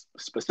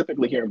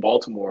specifically here in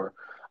Baltimore,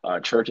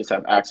 churches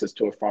have access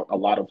to a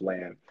lot of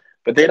land,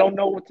 but they don't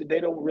know they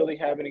don't really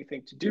have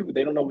anything to do.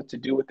 They don't know what to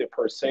do with it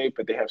per se,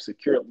 but they have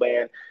secured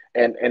land,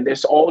 and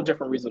there's all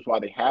different reasons why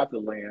they have the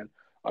land.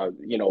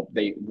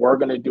 They were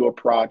going to do a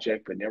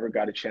project, but never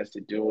got a chance to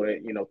do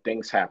it.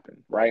 Things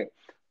happen, right?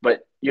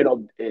 But,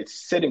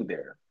 it's sitting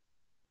there.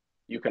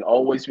 You can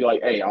always be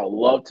like, hey, I'd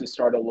love to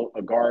start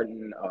a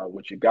garden.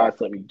 Would you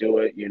guys let me do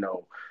it?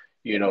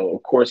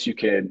 Of course, you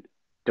can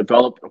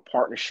develop a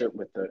partnership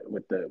with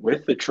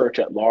the church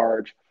at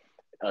large,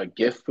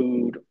 give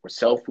food or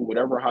sell food,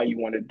 whatever how you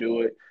want to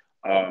do it.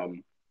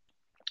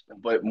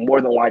 But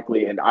more than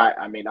likely, and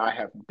I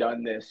have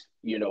done this.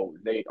 They're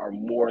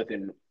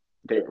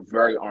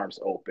very arms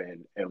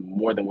open and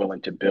more than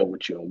willing to build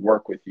with you and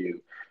work with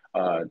you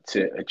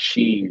to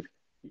achieve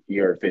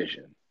your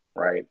vision,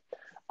 right?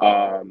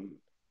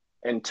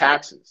 And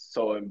taxes.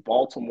 So in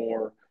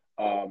Baltimore,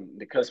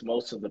 because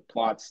most of the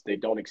plots, they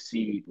don't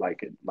exceed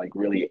like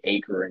really an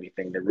acre or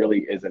anything, there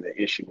really isn't an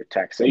issue with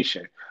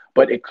taxation,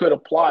 but it could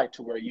apply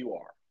to where you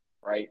are,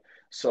 right?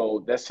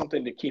 So that's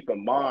something to keep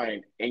in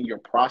mind in your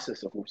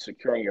process of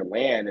securing your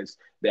land, is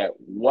that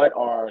what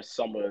are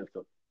some of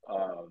the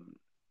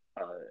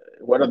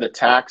what are the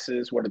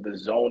taxes, what are the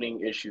zoning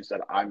issues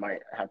that I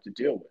might have to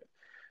deal with,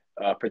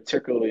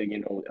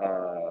 particularly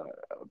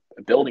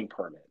building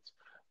permits.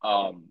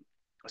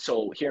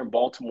 So here in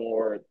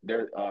Baltimore,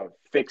 there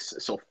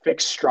fixed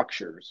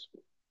structures,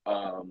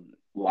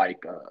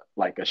 like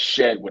a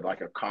shed with like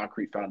a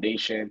concrete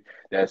foundation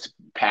that's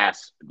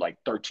past like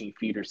 13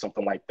 feet or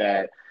something like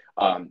that.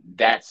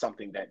 That's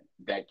something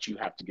that you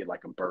have to get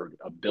like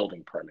a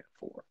building permit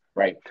for,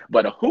 right?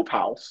 But a hoop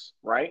house,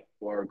 right,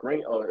 or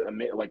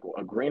like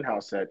a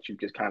greenhouse that you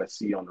just kind of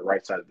see on the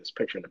right side of this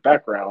picture in the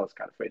background, it's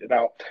kind of faded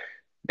out.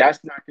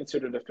 That's not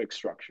considered a fixed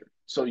structure.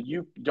 So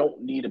you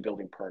don't need a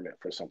building permit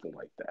for something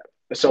like that.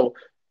 So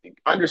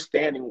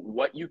understanding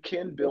what you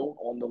can build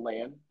on the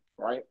land,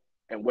 right,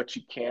 and what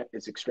you can't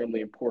is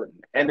extremely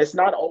important. And it's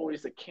not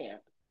always a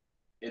can't,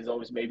 is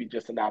always maybe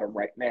just a not a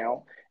right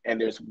now. And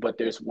there's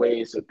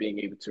ways of being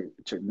able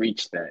to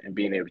reach that and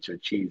being able to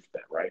achieve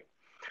that, right?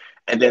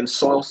 And then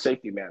soil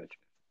safety management.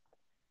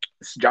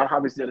 John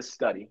Hopkins did a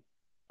study,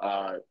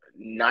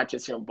 not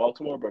just here in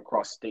Baltimore, but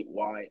across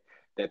statewide,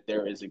 that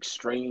there is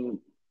extreme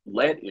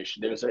lead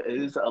issue. It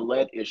is a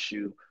lead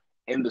issue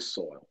in the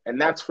soil, and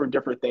that's for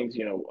different things.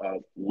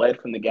 Lead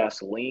from the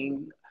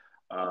gasoline,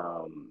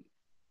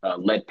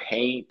 lead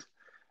paint,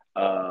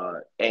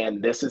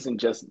 and this isn't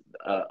just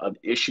an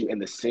issue in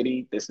the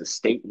city. This is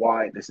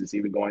statewide. This is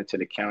even going to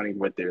the county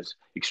where there's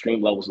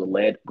extreme levels of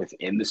lead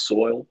within the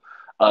soil.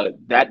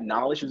 That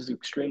knowledge is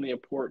extremely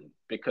important,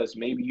 because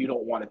maybe you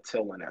don't want to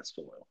till in that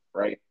soil,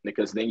 right?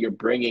 Because then you're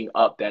bringing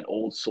up that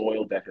old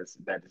soil that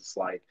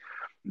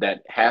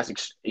has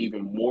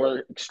even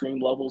more extreme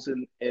levels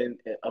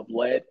of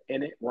lead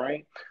in it,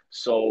 right?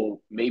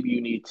 So maybe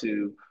you need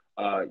to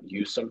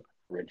use some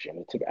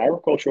regenerative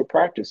agricultural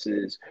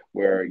practices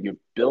where you're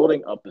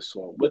building up the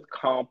soil with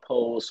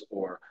compost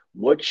or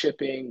wood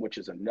chipping, which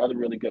is another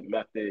really good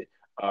method,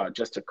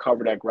 just to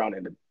cover that ground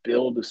and to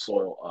build the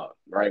soil up,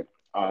 right?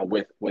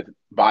 With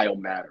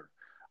biomatter,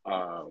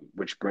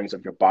 which brings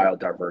up your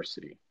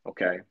biodiversity.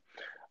 Okay,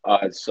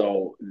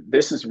 so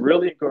this is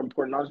really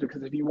important knowledge,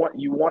 because if you want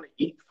to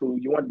eat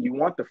food, you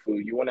want the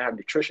food, you want to have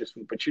nutritious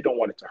food, but you don't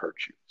want it to hurt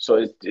you.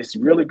 So it's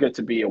really good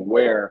to be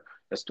aware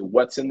as to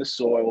what's in the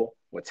soil,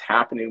 what's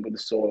happening with the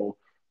soil,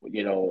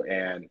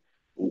 and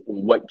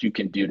what you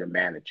can do to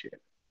manage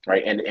it,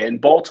 right? And in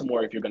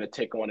Baltimore, if you're going to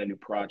take on a new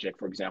project,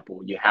 for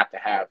example, you have to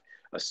have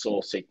a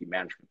soil safety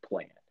management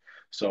plan.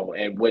 So,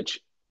 and which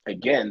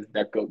again,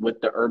 that go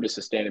with the urban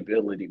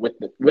sustainability, with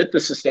the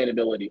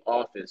sustainability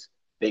office,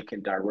 they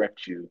can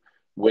direct you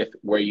with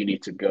where you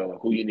need to go,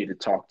 who you need to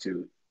talk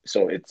to.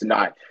 So it's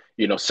not,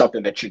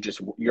 something that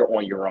you're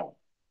on your own.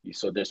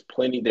 So there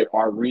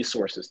are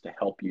resources to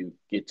help you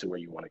get to where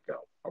you want to go.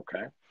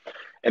 Okay.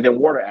 And then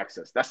water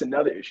access, that's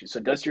another issue. So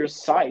does your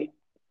site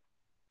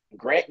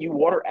grant you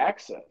water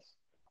access,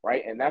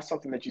 right? And that's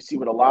something that you see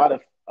with a lot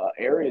of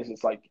areas.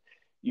 It's like,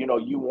 you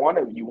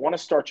want to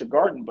start your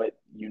garden, but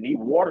you need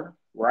water,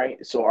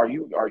 right? So are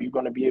you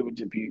going to be able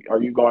to be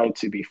are you going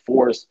to be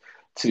forced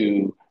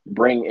to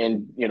bring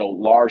in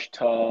large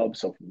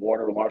tubs of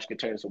water, large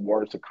containers of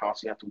water to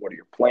constantly have to water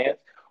your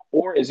plants,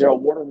 or is there a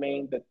water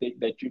main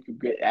that you could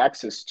get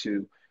access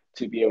to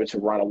be able to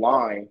run a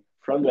line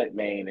from that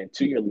main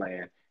into your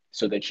land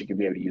so that you can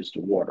be able to use the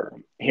water?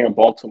 Here in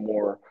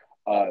Baltimore,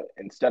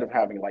 instead of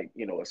having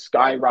a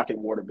skyrocket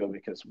water bill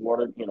because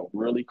water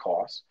really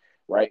costs,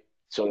 right?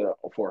 So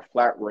for a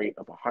flat rate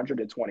of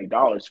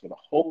 $120 for the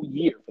whole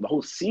year, for the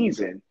whole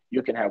season,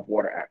 you can have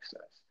water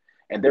access,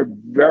 and they're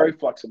very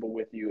flexible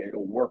with you and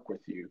it'll work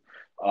with you.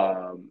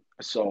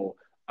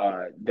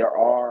 There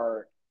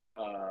are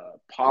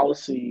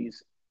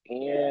policies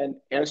and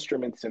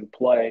instruments in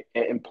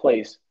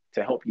place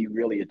to help you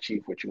really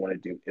achieve what you want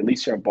to do, at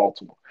least here in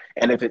Baltimore.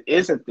 And if it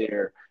isn't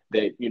there,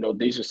 that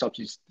these are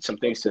some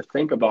things to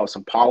think about,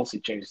 some policy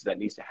changes that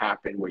needs to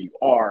happen where you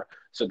are,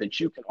 so that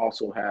you can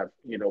also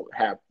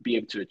be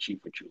able to achieve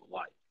what you would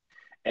like.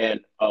 And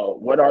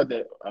what are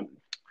the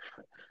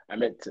I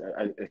meant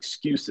to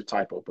excuse the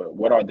typo, but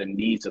what are the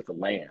needs of the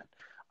land?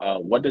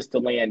 What does the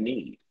land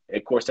need?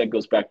 Of course, that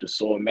goes back to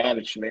soil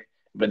management,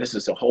 but this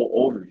is a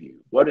whole overview.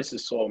 What is the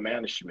soil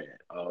management?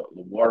 The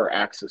water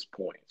access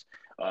points.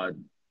 Uh,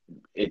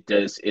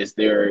 is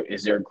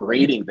there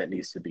grading that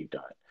needs to be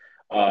done?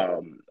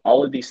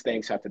 All of these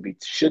things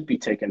should be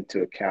taken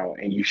into account,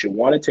 and you should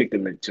want to take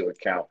them into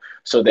account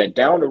so that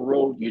down the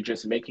road you're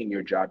just making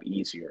your job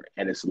easier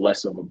and it's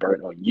less of a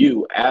burden on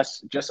you as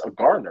just a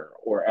gardener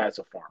or as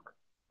a farmer,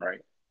 right?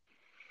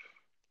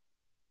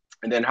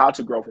 And then how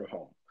to grow from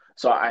home.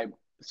 So I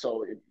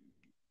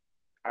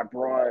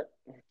brought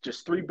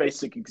just three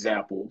basic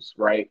examples,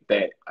 right,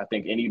 that I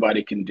think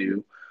anybody can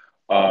do.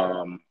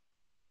 Um,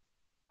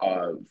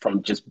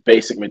 from just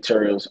basic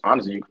materials,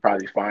 honestly, you can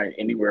probably find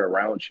anywhere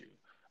around you.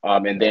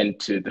 And then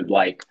to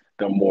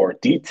the more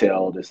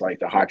detailed is like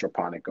the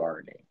hydroponic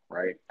gardening,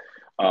 right?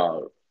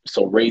 Uh,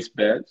 so raised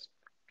beds,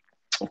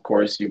 of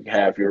course, you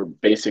have your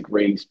basic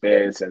raised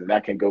beds, and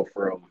that can go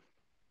from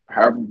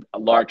however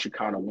large you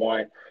kind of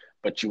want,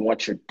 but you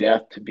want your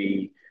depth to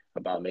be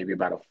maybe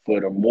about a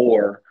foot or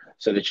more,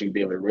 so that you can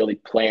be able to really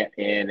plant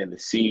in the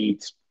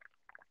seeds,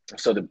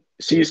 so the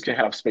seeds can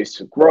have space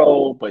to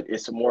grow, but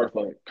it's more of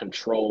a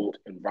controlled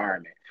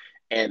environment.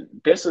 And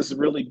this is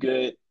really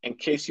good in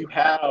case you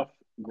have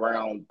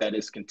ground that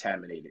is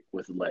contaminated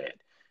with lead.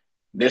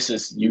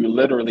 You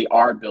literally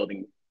are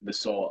building the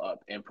soil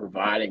up and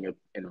providing an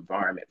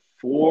environment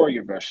for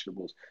your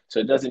vegetables. So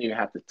it doesn't even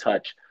have to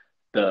touch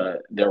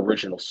the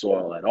original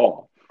soil at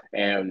all.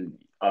 And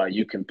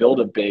you can build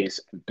a base,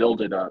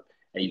 build it up,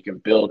 and you can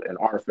build an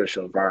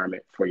artificial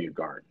environment for your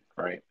garden,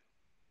 right?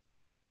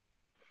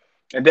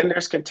 And then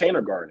there's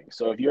container gardening.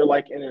 So if you're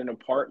like in an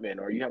apartment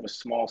or you have a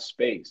small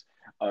space,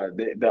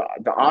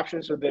 the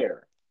options are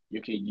there.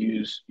 You can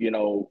use,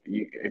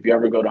 if you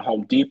ever go to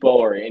Home Depot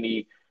or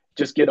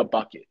just get a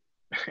bucket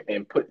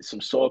and put some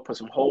soil, put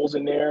some holes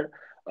in there,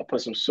 put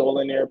some soil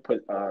in there,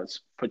 put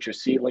your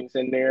seedlings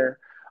in there,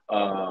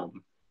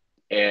 um,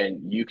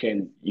 and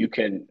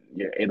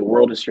the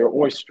world is your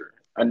oyster.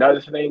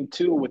 Another thing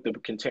too with the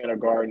container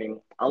gardening,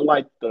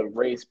 unlike the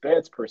raised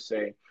beds per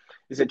se,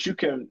 is that you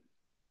can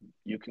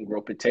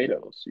grow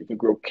potatoes, you can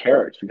grow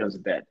carrots because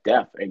of that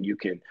depth, and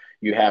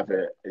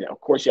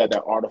of course you have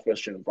that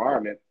artificial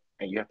environment,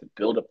 and you have to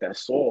build up that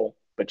soil,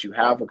 but you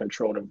have a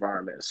controlled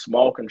environment, a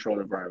small controlled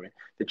environment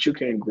that you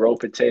can grow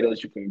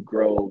potatoes, you can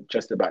grow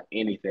just about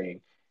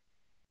anything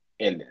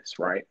in this,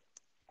 right?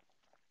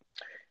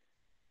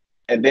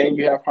 And then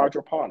you have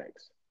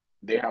hydroponics.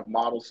 They have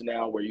models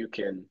now where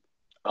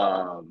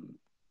um,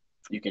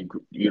 you can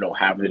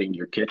have it in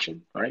your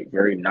kitchen, right?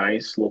 Very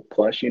nice, little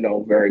plush,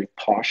 very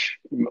posh,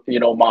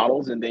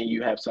 models. And then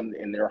you have some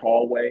in their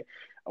hallway,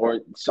 or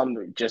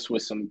some just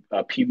with some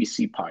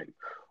PVC pipe,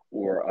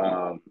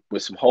 or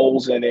with some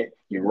holes in it.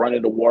 You run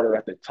into water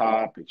at the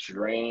top, it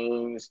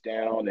drains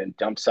down and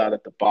dumps out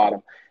at the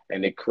bottom,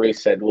 and it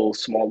creates that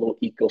small little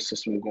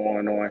ecosystem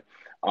going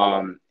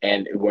on.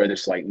 And where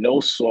there's like no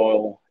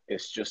soil,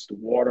 it's just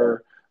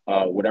water,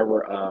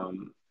 whatever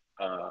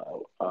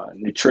uh,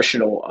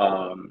 nutritional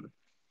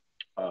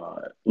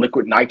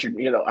liquid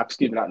nitrogen,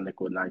 excuse me, not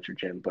liquid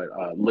nitrogen, but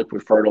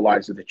liquid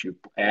fertilizer that you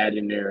add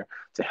in there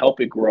to help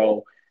it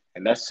grow.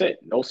 And that's it.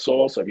 No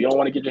soil. So if you don't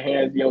want to get your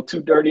hands,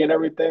 too dirty and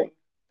everything,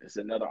 there's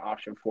another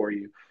option for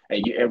you.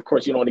 And of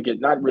course, you don't want to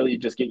not really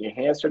just getting your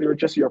hands dirty or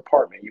just your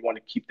apartment. You want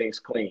to keep things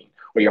clean,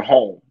 or your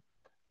home.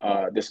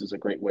 This is a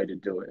great way to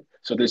do it.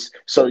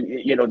 So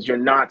you're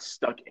not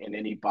stuck in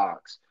any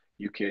box.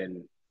 You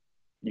can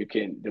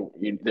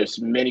there's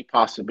many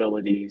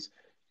possibilities.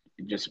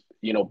 Just,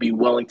 be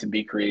willing to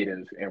be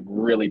creative and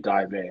really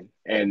dive in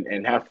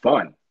and have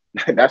fun.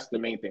 That's the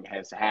main thing,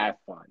 has to have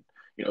fun.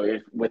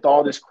 If with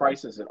all this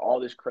crisis and all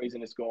this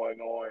craziness going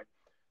on,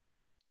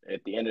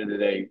 at the end of the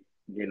day,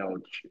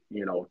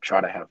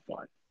 try to have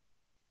fun.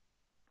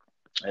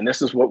 And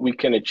this is what we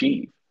can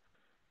achieve,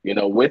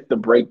 with the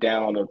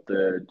breakdown of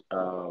the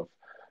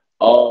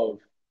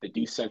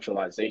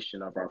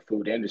decentralization of our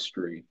food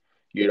industry,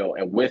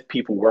 and with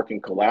people working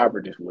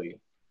collaboratively.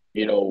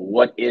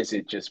 What is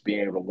it, just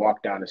being able to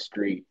walk down the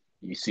street,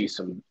 you see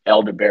some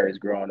elderberries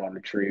growing on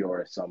the tree,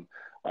 or some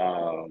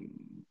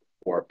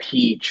or a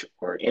peach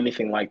or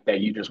anything like that.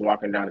 You just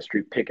walking down the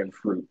street picking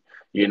fruit,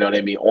 you know what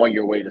I mean, on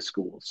your way to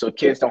school. So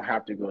kids don't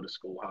have to go to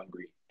school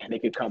hungry, and they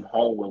could come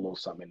home with a little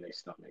something in their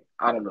stomach.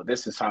 I don't know.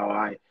 This is how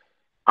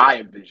I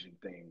envision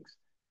things.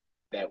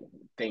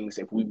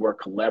 If we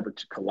work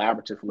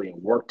collaboratively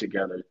and work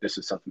together, this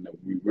is something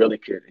that we really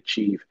could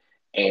achieve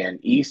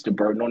and ease the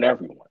burden on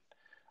everyone.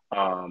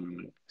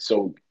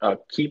 So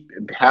keep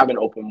have an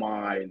open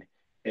mind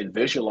and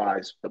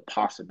visualize the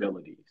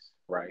possibilities,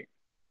 right?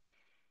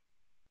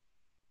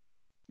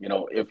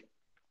 If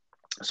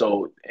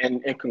so,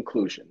 in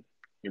conclusion,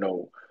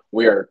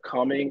 we are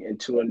coming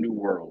into a new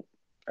world,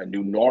 a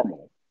new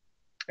normal,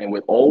 and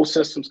with old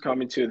systems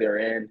coming to their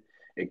end,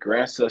 it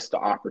grants us the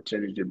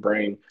opportunity to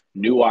bring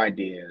new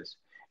ideas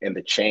and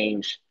the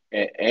change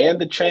and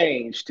the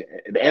change to,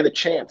 and the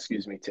chance,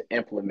 to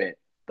implement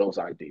those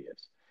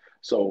ideas.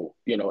 So,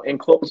 in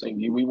closing,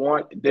 we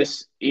want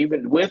this,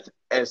 even with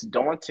as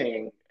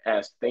daunting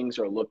as things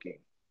are looking,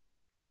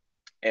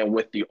 and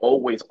with the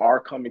old ways are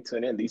coming to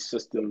an end, these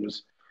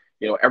systems,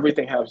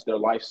 everything has their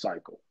life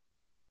cycle,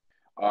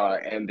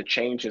 and the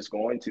change is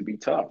going to be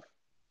tough.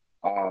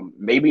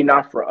 Maybe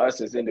not for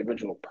us as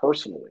individuals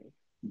personally,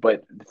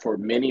 but for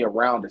many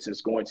around us,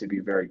 it's going to be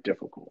very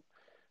difficult.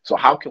 So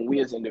how can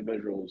we as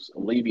individuals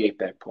alleviate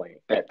that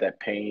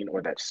pain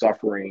or that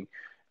suffering?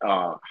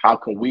 How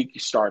can we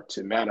start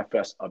to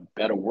manifest a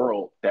better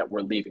world that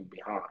we're leaving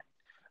behind?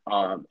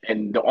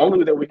 And the only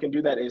way that we can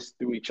do that is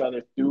through each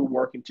other, through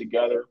working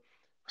together,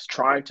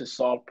 trying to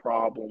solve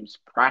problems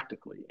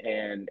practically,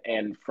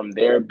 and from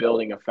there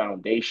building a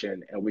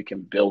foundation, and we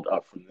can build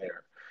up from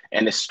there.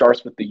 And it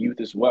starts with the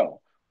youth as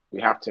well. We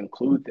have to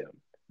include them,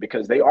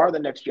 because they are the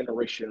next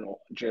generation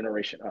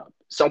up.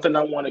 Something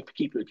I want to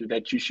keep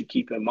that you should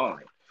keep in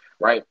mind,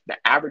 right? The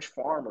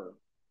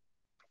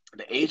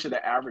age of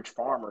the average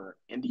farmer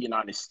in the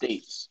United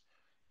States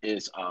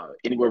is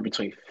anywhere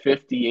between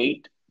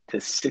 58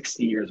 to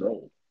 60 years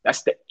old.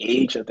 That's the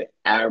age of the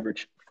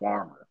average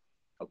farmer.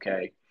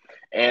 Okay.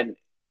 And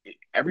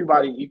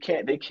everybody,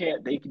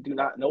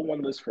 no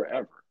one lives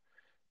forever.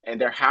 And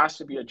there has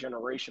to be a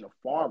generation of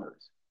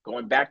farmers,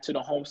 going back to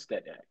the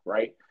Homestead Act,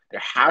 right?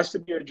 There has to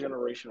be a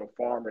generation of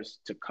farmers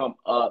to come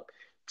up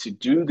to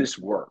do this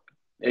work,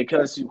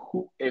 because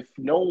if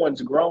no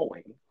one's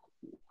growing,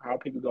 how are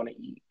people going to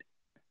eat?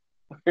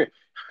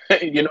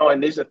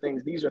 And these are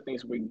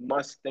things we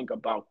must think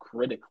about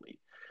critically.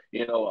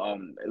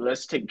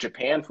 Let's take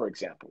Japan, for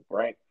example,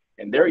 right?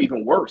 And they're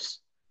even worse.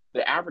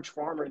 The average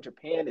farmer in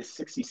Japan is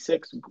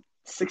 66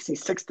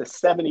 to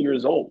 70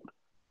 years old.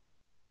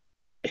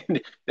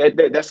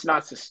 That's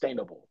not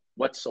sustainable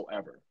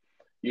whatsoever.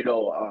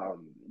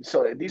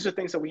 So these are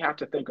things that we have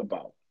to think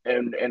about.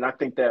 And I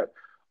think that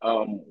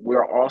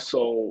we're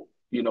also,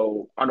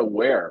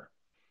 unaware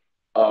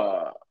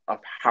of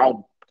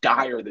how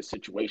dire the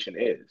situation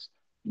is.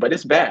 But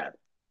it's bad.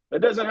 It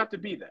doesn't have to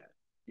be that.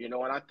 And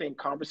I think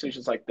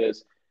conversations like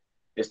this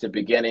is the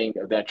beginning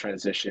of that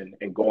transition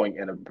and going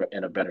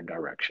in a better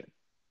direction.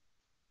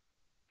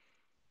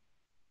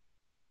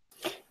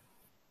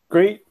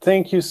 Great.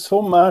 Thank you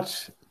so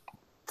much,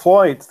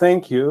 Floyd.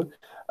 Thank you.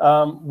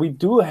 We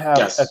do have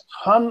a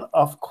ton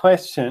of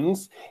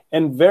questions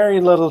and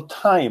very little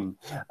time.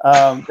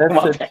 That's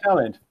the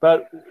challenge.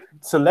 But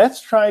so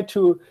let's try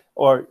to,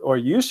 or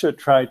you should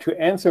try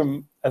to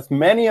answer as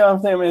many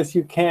of them as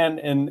you can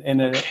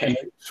in a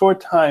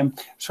short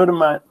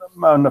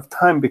amount of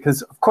time,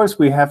 because of course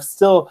we have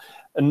still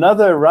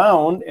another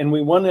round, and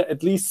we want to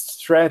at least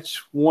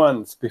stretch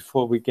once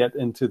before we get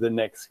into the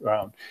next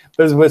round.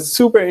 But it was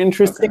super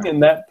interesting,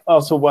 and that's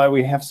also why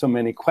we have so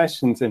many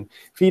questions and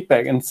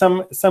feedback. And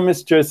some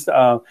is just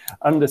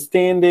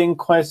understanding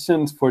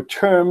questions for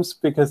terms,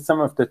 because some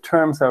of the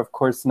terms are, of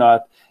course,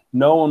 not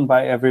known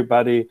by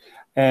everybody,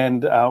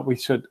 and we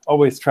should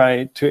always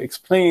try to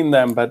explain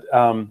them. But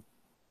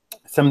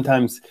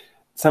sometimes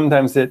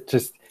it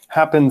just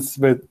happens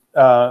with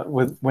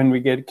when we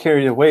get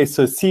carried away.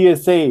 So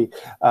CSA,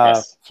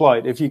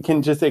 Floyd, if you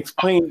can just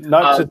explain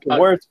not just the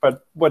words,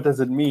 but what does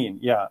it mean?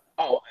 Yeah.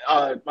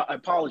 My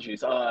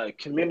apologies.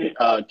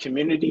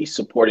 Community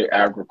supported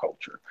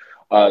agriculture.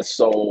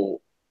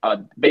 So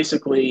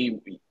basically,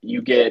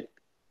 you get,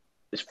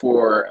 it's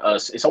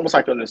almost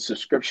like on a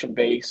subscription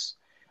base.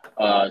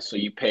 So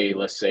you pay,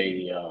 let's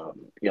say,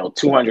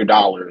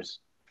 $200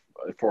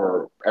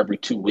 for every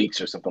 2 weeks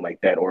or something like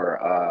that,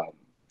 or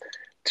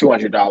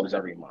 $200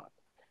 every month.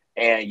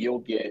 And you'll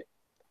get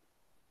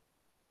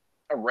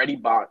a ready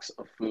box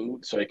of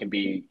food. So it can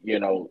be,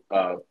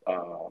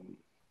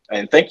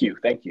 and thank you.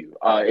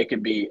 It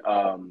could be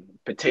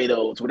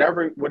potatoes,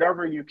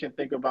 whatever you can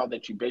think about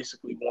that you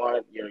basically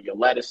want. Your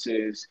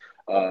lettuces,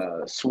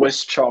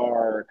 Swiss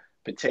chard,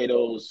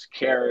 potatoes,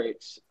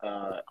 carrots,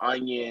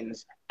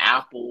 onions,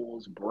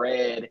 apples,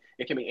 bread.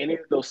 It can be any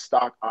of those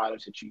stock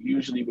items that you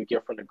usually would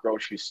get from the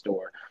grocery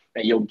store,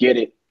 and you'll get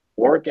it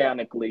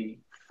organically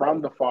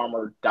from the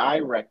farmer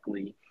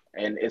directly,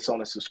 and it's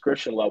on a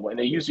subscription level. And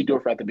they usually do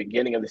it at the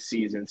beginning of the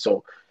season.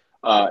 So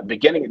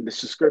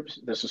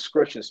the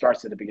subscription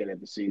starts at the beginning of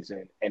the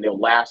season, and it'll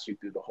last you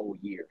through the whole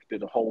year, through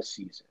the whole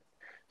season.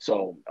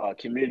 So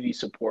community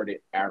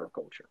supported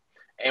agriculture.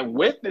 And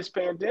with this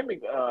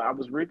pandemic, I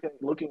was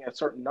looking at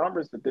certain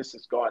numbers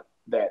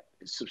that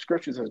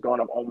subscriptions has gone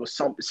up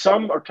almost,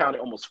 some are counting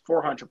almost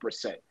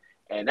 400%,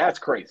 and that's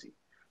crazy.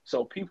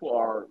 So people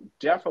are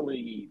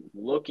definitely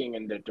looking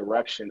in the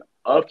direction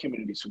of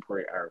community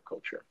supported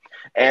agriculture.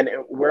 And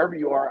wherever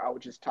you are, I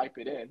would just type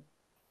it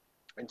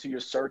into your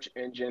search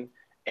engine,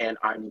 and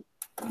I'm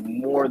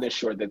more than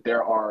sure that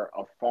there are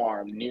a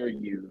farm near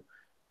you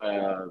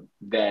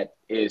that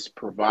is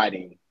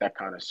providing that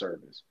kind of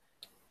service.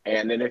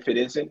 And then if it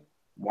isn't,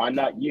 why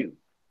not you?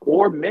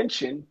 Or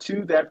mention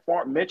to a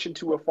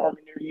farmer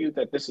near you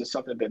that this is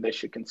something that they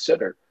should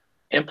consider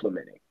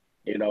implementing.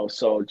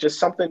 So just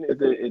something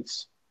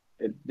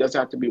it doesn't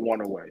have to be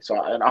one way.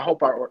 So, and I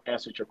hope I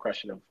answered your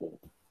question in full.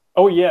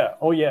 Oh yeah,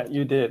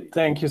 you did.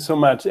 Thank you so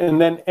much. And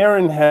then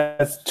Aaron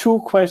has two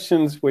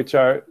questions which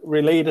are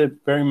related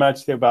very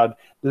much about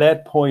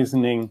lead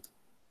poisoning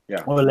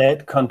or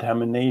lead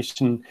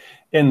contamination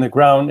in the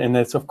ground. And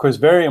it's of course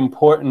very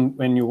important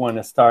when you want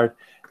to start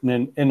in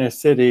an inner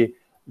city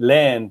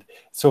land.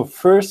 So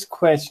first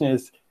question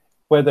is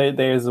whether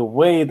there's a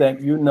way that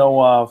you know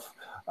of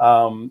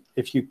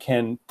if you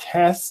can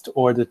test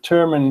or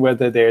determine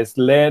whether there's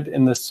lead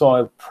in the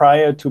soil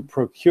prior to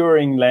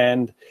procuring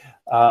land,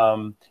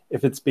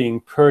 if it's being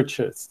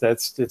purchased.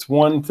 It's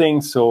one thing.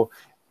 So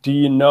do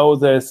you know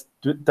this?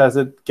 Does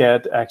it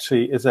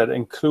is that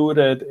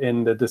included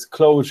in the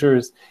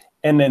disclosures?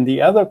 And then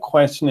the other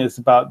question is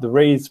about the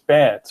raised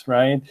beds,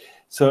 right?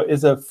 So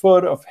is a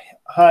foot of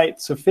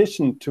height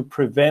sufficient to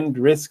prevent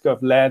risk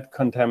of lead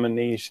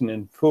contamination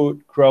in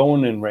food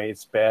grown in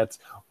raised beds?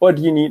 Or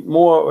do you need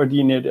more, or do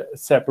you need a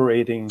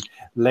separating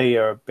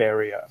layer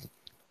barrier?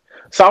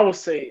 So I would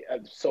say,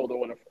 on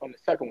the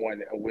second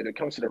one, when it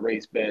comes to the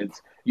raised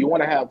beds, you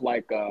want to have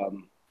like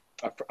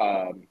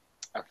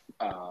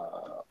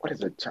what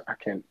is it? I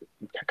can't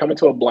come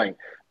into a blank,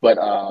 but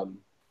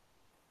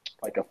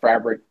like a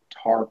fabric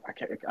tarp.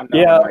 I'm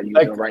not using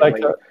the right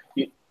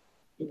way.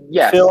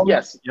 Yes, film.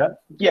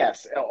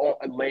 Yes,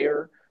 a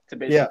layer to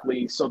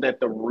basically so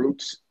that the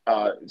roots,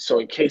 so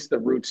in case the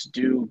roots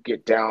do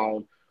get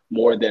down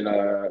more than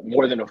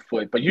a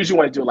foot, but usually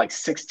want to do like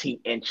 16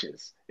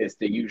 inches is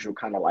the usual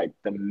kind of like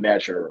the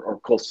measure, or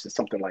close to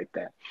something like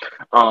that.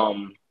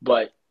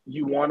 But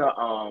you want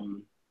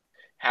to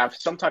have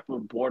some type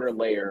of border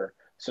layer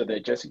so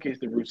that just in case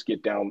the roots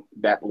get down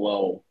that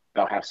low,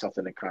 they'll have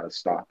something to kind of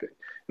stop it.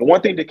 And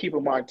one thing to keep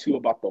in mind too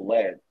about the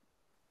lead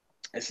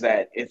is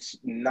that it's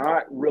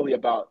not really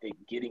about it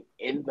getting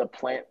in the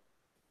plant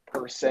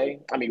per se.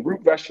 I mean,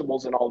 root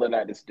vegetables and all of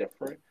that is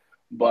different,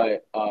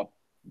 but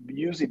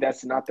usually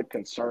that's not the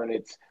concern.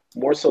 It's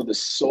more so the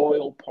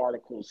soil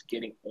particles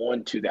getting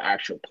onto the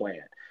actual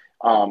plant.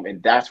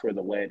 And that's where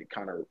the lead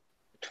kind of,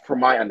 from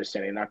my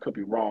understanding, and I could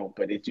be wrong,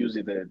 but it's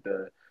usually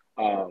the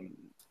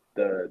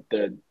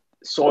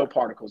soil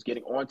particles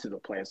getting onto the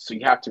plants. So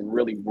you have to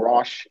really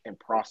wash and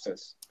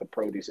process the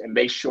produce and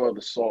make sure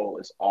the soil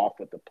is off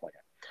of the plant.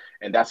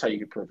 And that's how you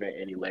can prevent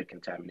any lead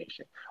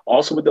contamination.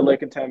 Also with the lead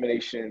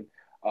contamination,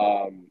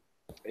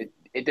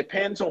 it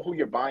depends on who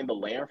you're buying the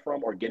land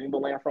from or getting the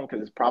land from,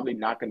 because it's probably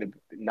not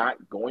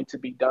going to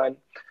be done.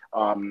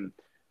 And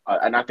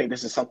I think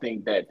this is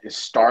something that is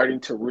starting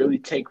to really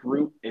take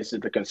root, is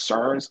the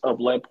concerns of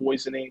lead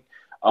poisoning.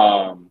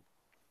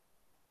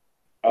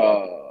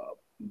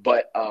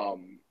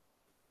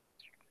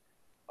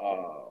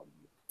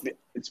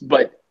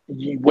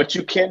 What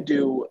you can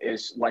do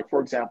is, like, for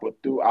example,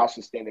 through our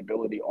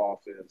sustainability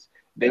office,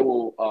 they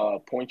will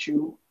point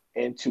you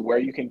into where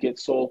you can get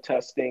soil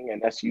testing,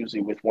 and that's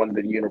usually with one of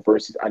the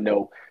universities. I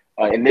know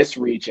in this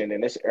region,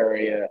 in this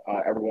area,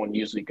 everyone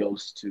usually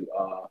goes to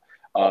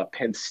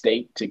Penn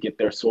State to get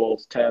their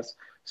soils test.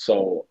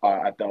 So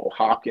I know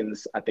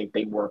Hopkins, I think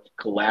they work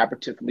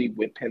collaboratively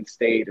with Penn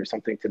State or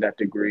something to that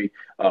degree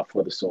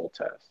for the soil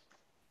test.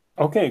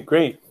 Okay,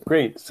 great.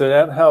 So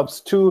that helps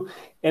too.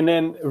 And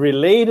then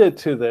related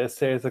to this,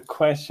 there's a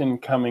question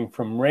coming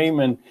from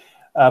Raymond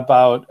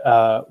about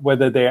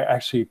whether there are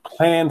actually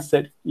plants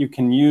that you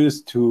can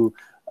use to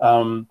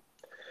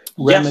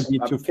remedy,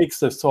 to fix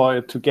the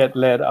soil to get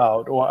lead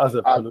out, or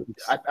other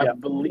pollutants. I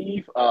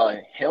believe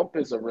hemp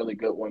is a really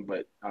good one,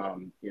 but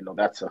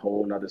that's a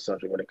whole nother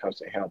subject when it comes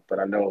to hemp. But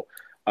I know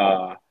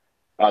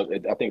I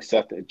think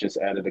Seth just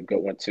added a good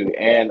one too,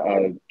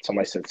 and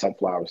somebody said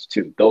sunflowers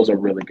too. Those are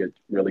really good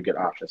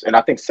options. And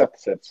I think Seth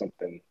said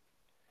something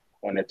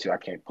on it too. I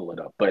can't pull it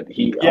up, but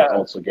he Yeah.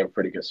 also gave a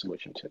pretty good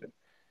solution to it.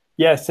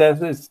 Yes,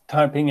 that is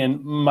typing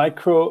in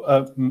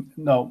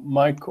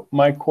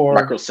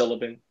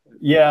Microsyllabin.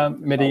 Yeah,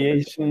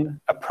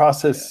 mediation, a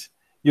process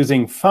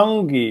using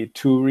fungi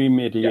to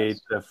remediate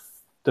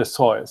the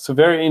soil. So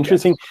very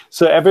interesting.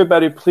 So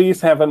everybody,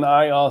 please have an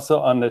eye also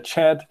on the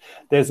chat.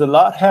 There's a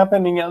lot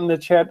happening on the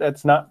chat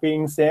that's not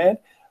being said,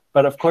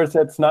 but of course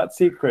that's not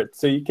secret.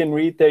 So you can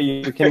read there.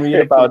 You can read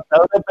about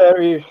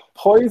elderberry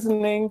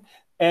poisoning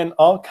and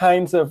all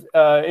kinds of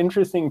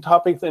interesting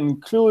topics,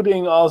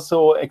 including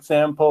also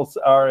examples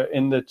are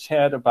in the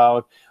chat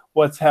about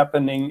what's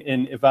happening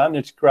in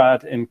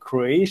Ivanić-Grad in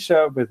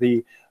Croatia with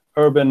the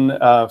urban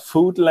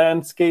food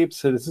landscape.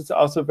 So this is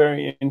also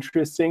very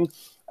interesting.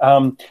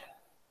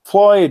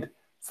 Floyd,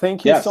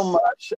 thank you so much.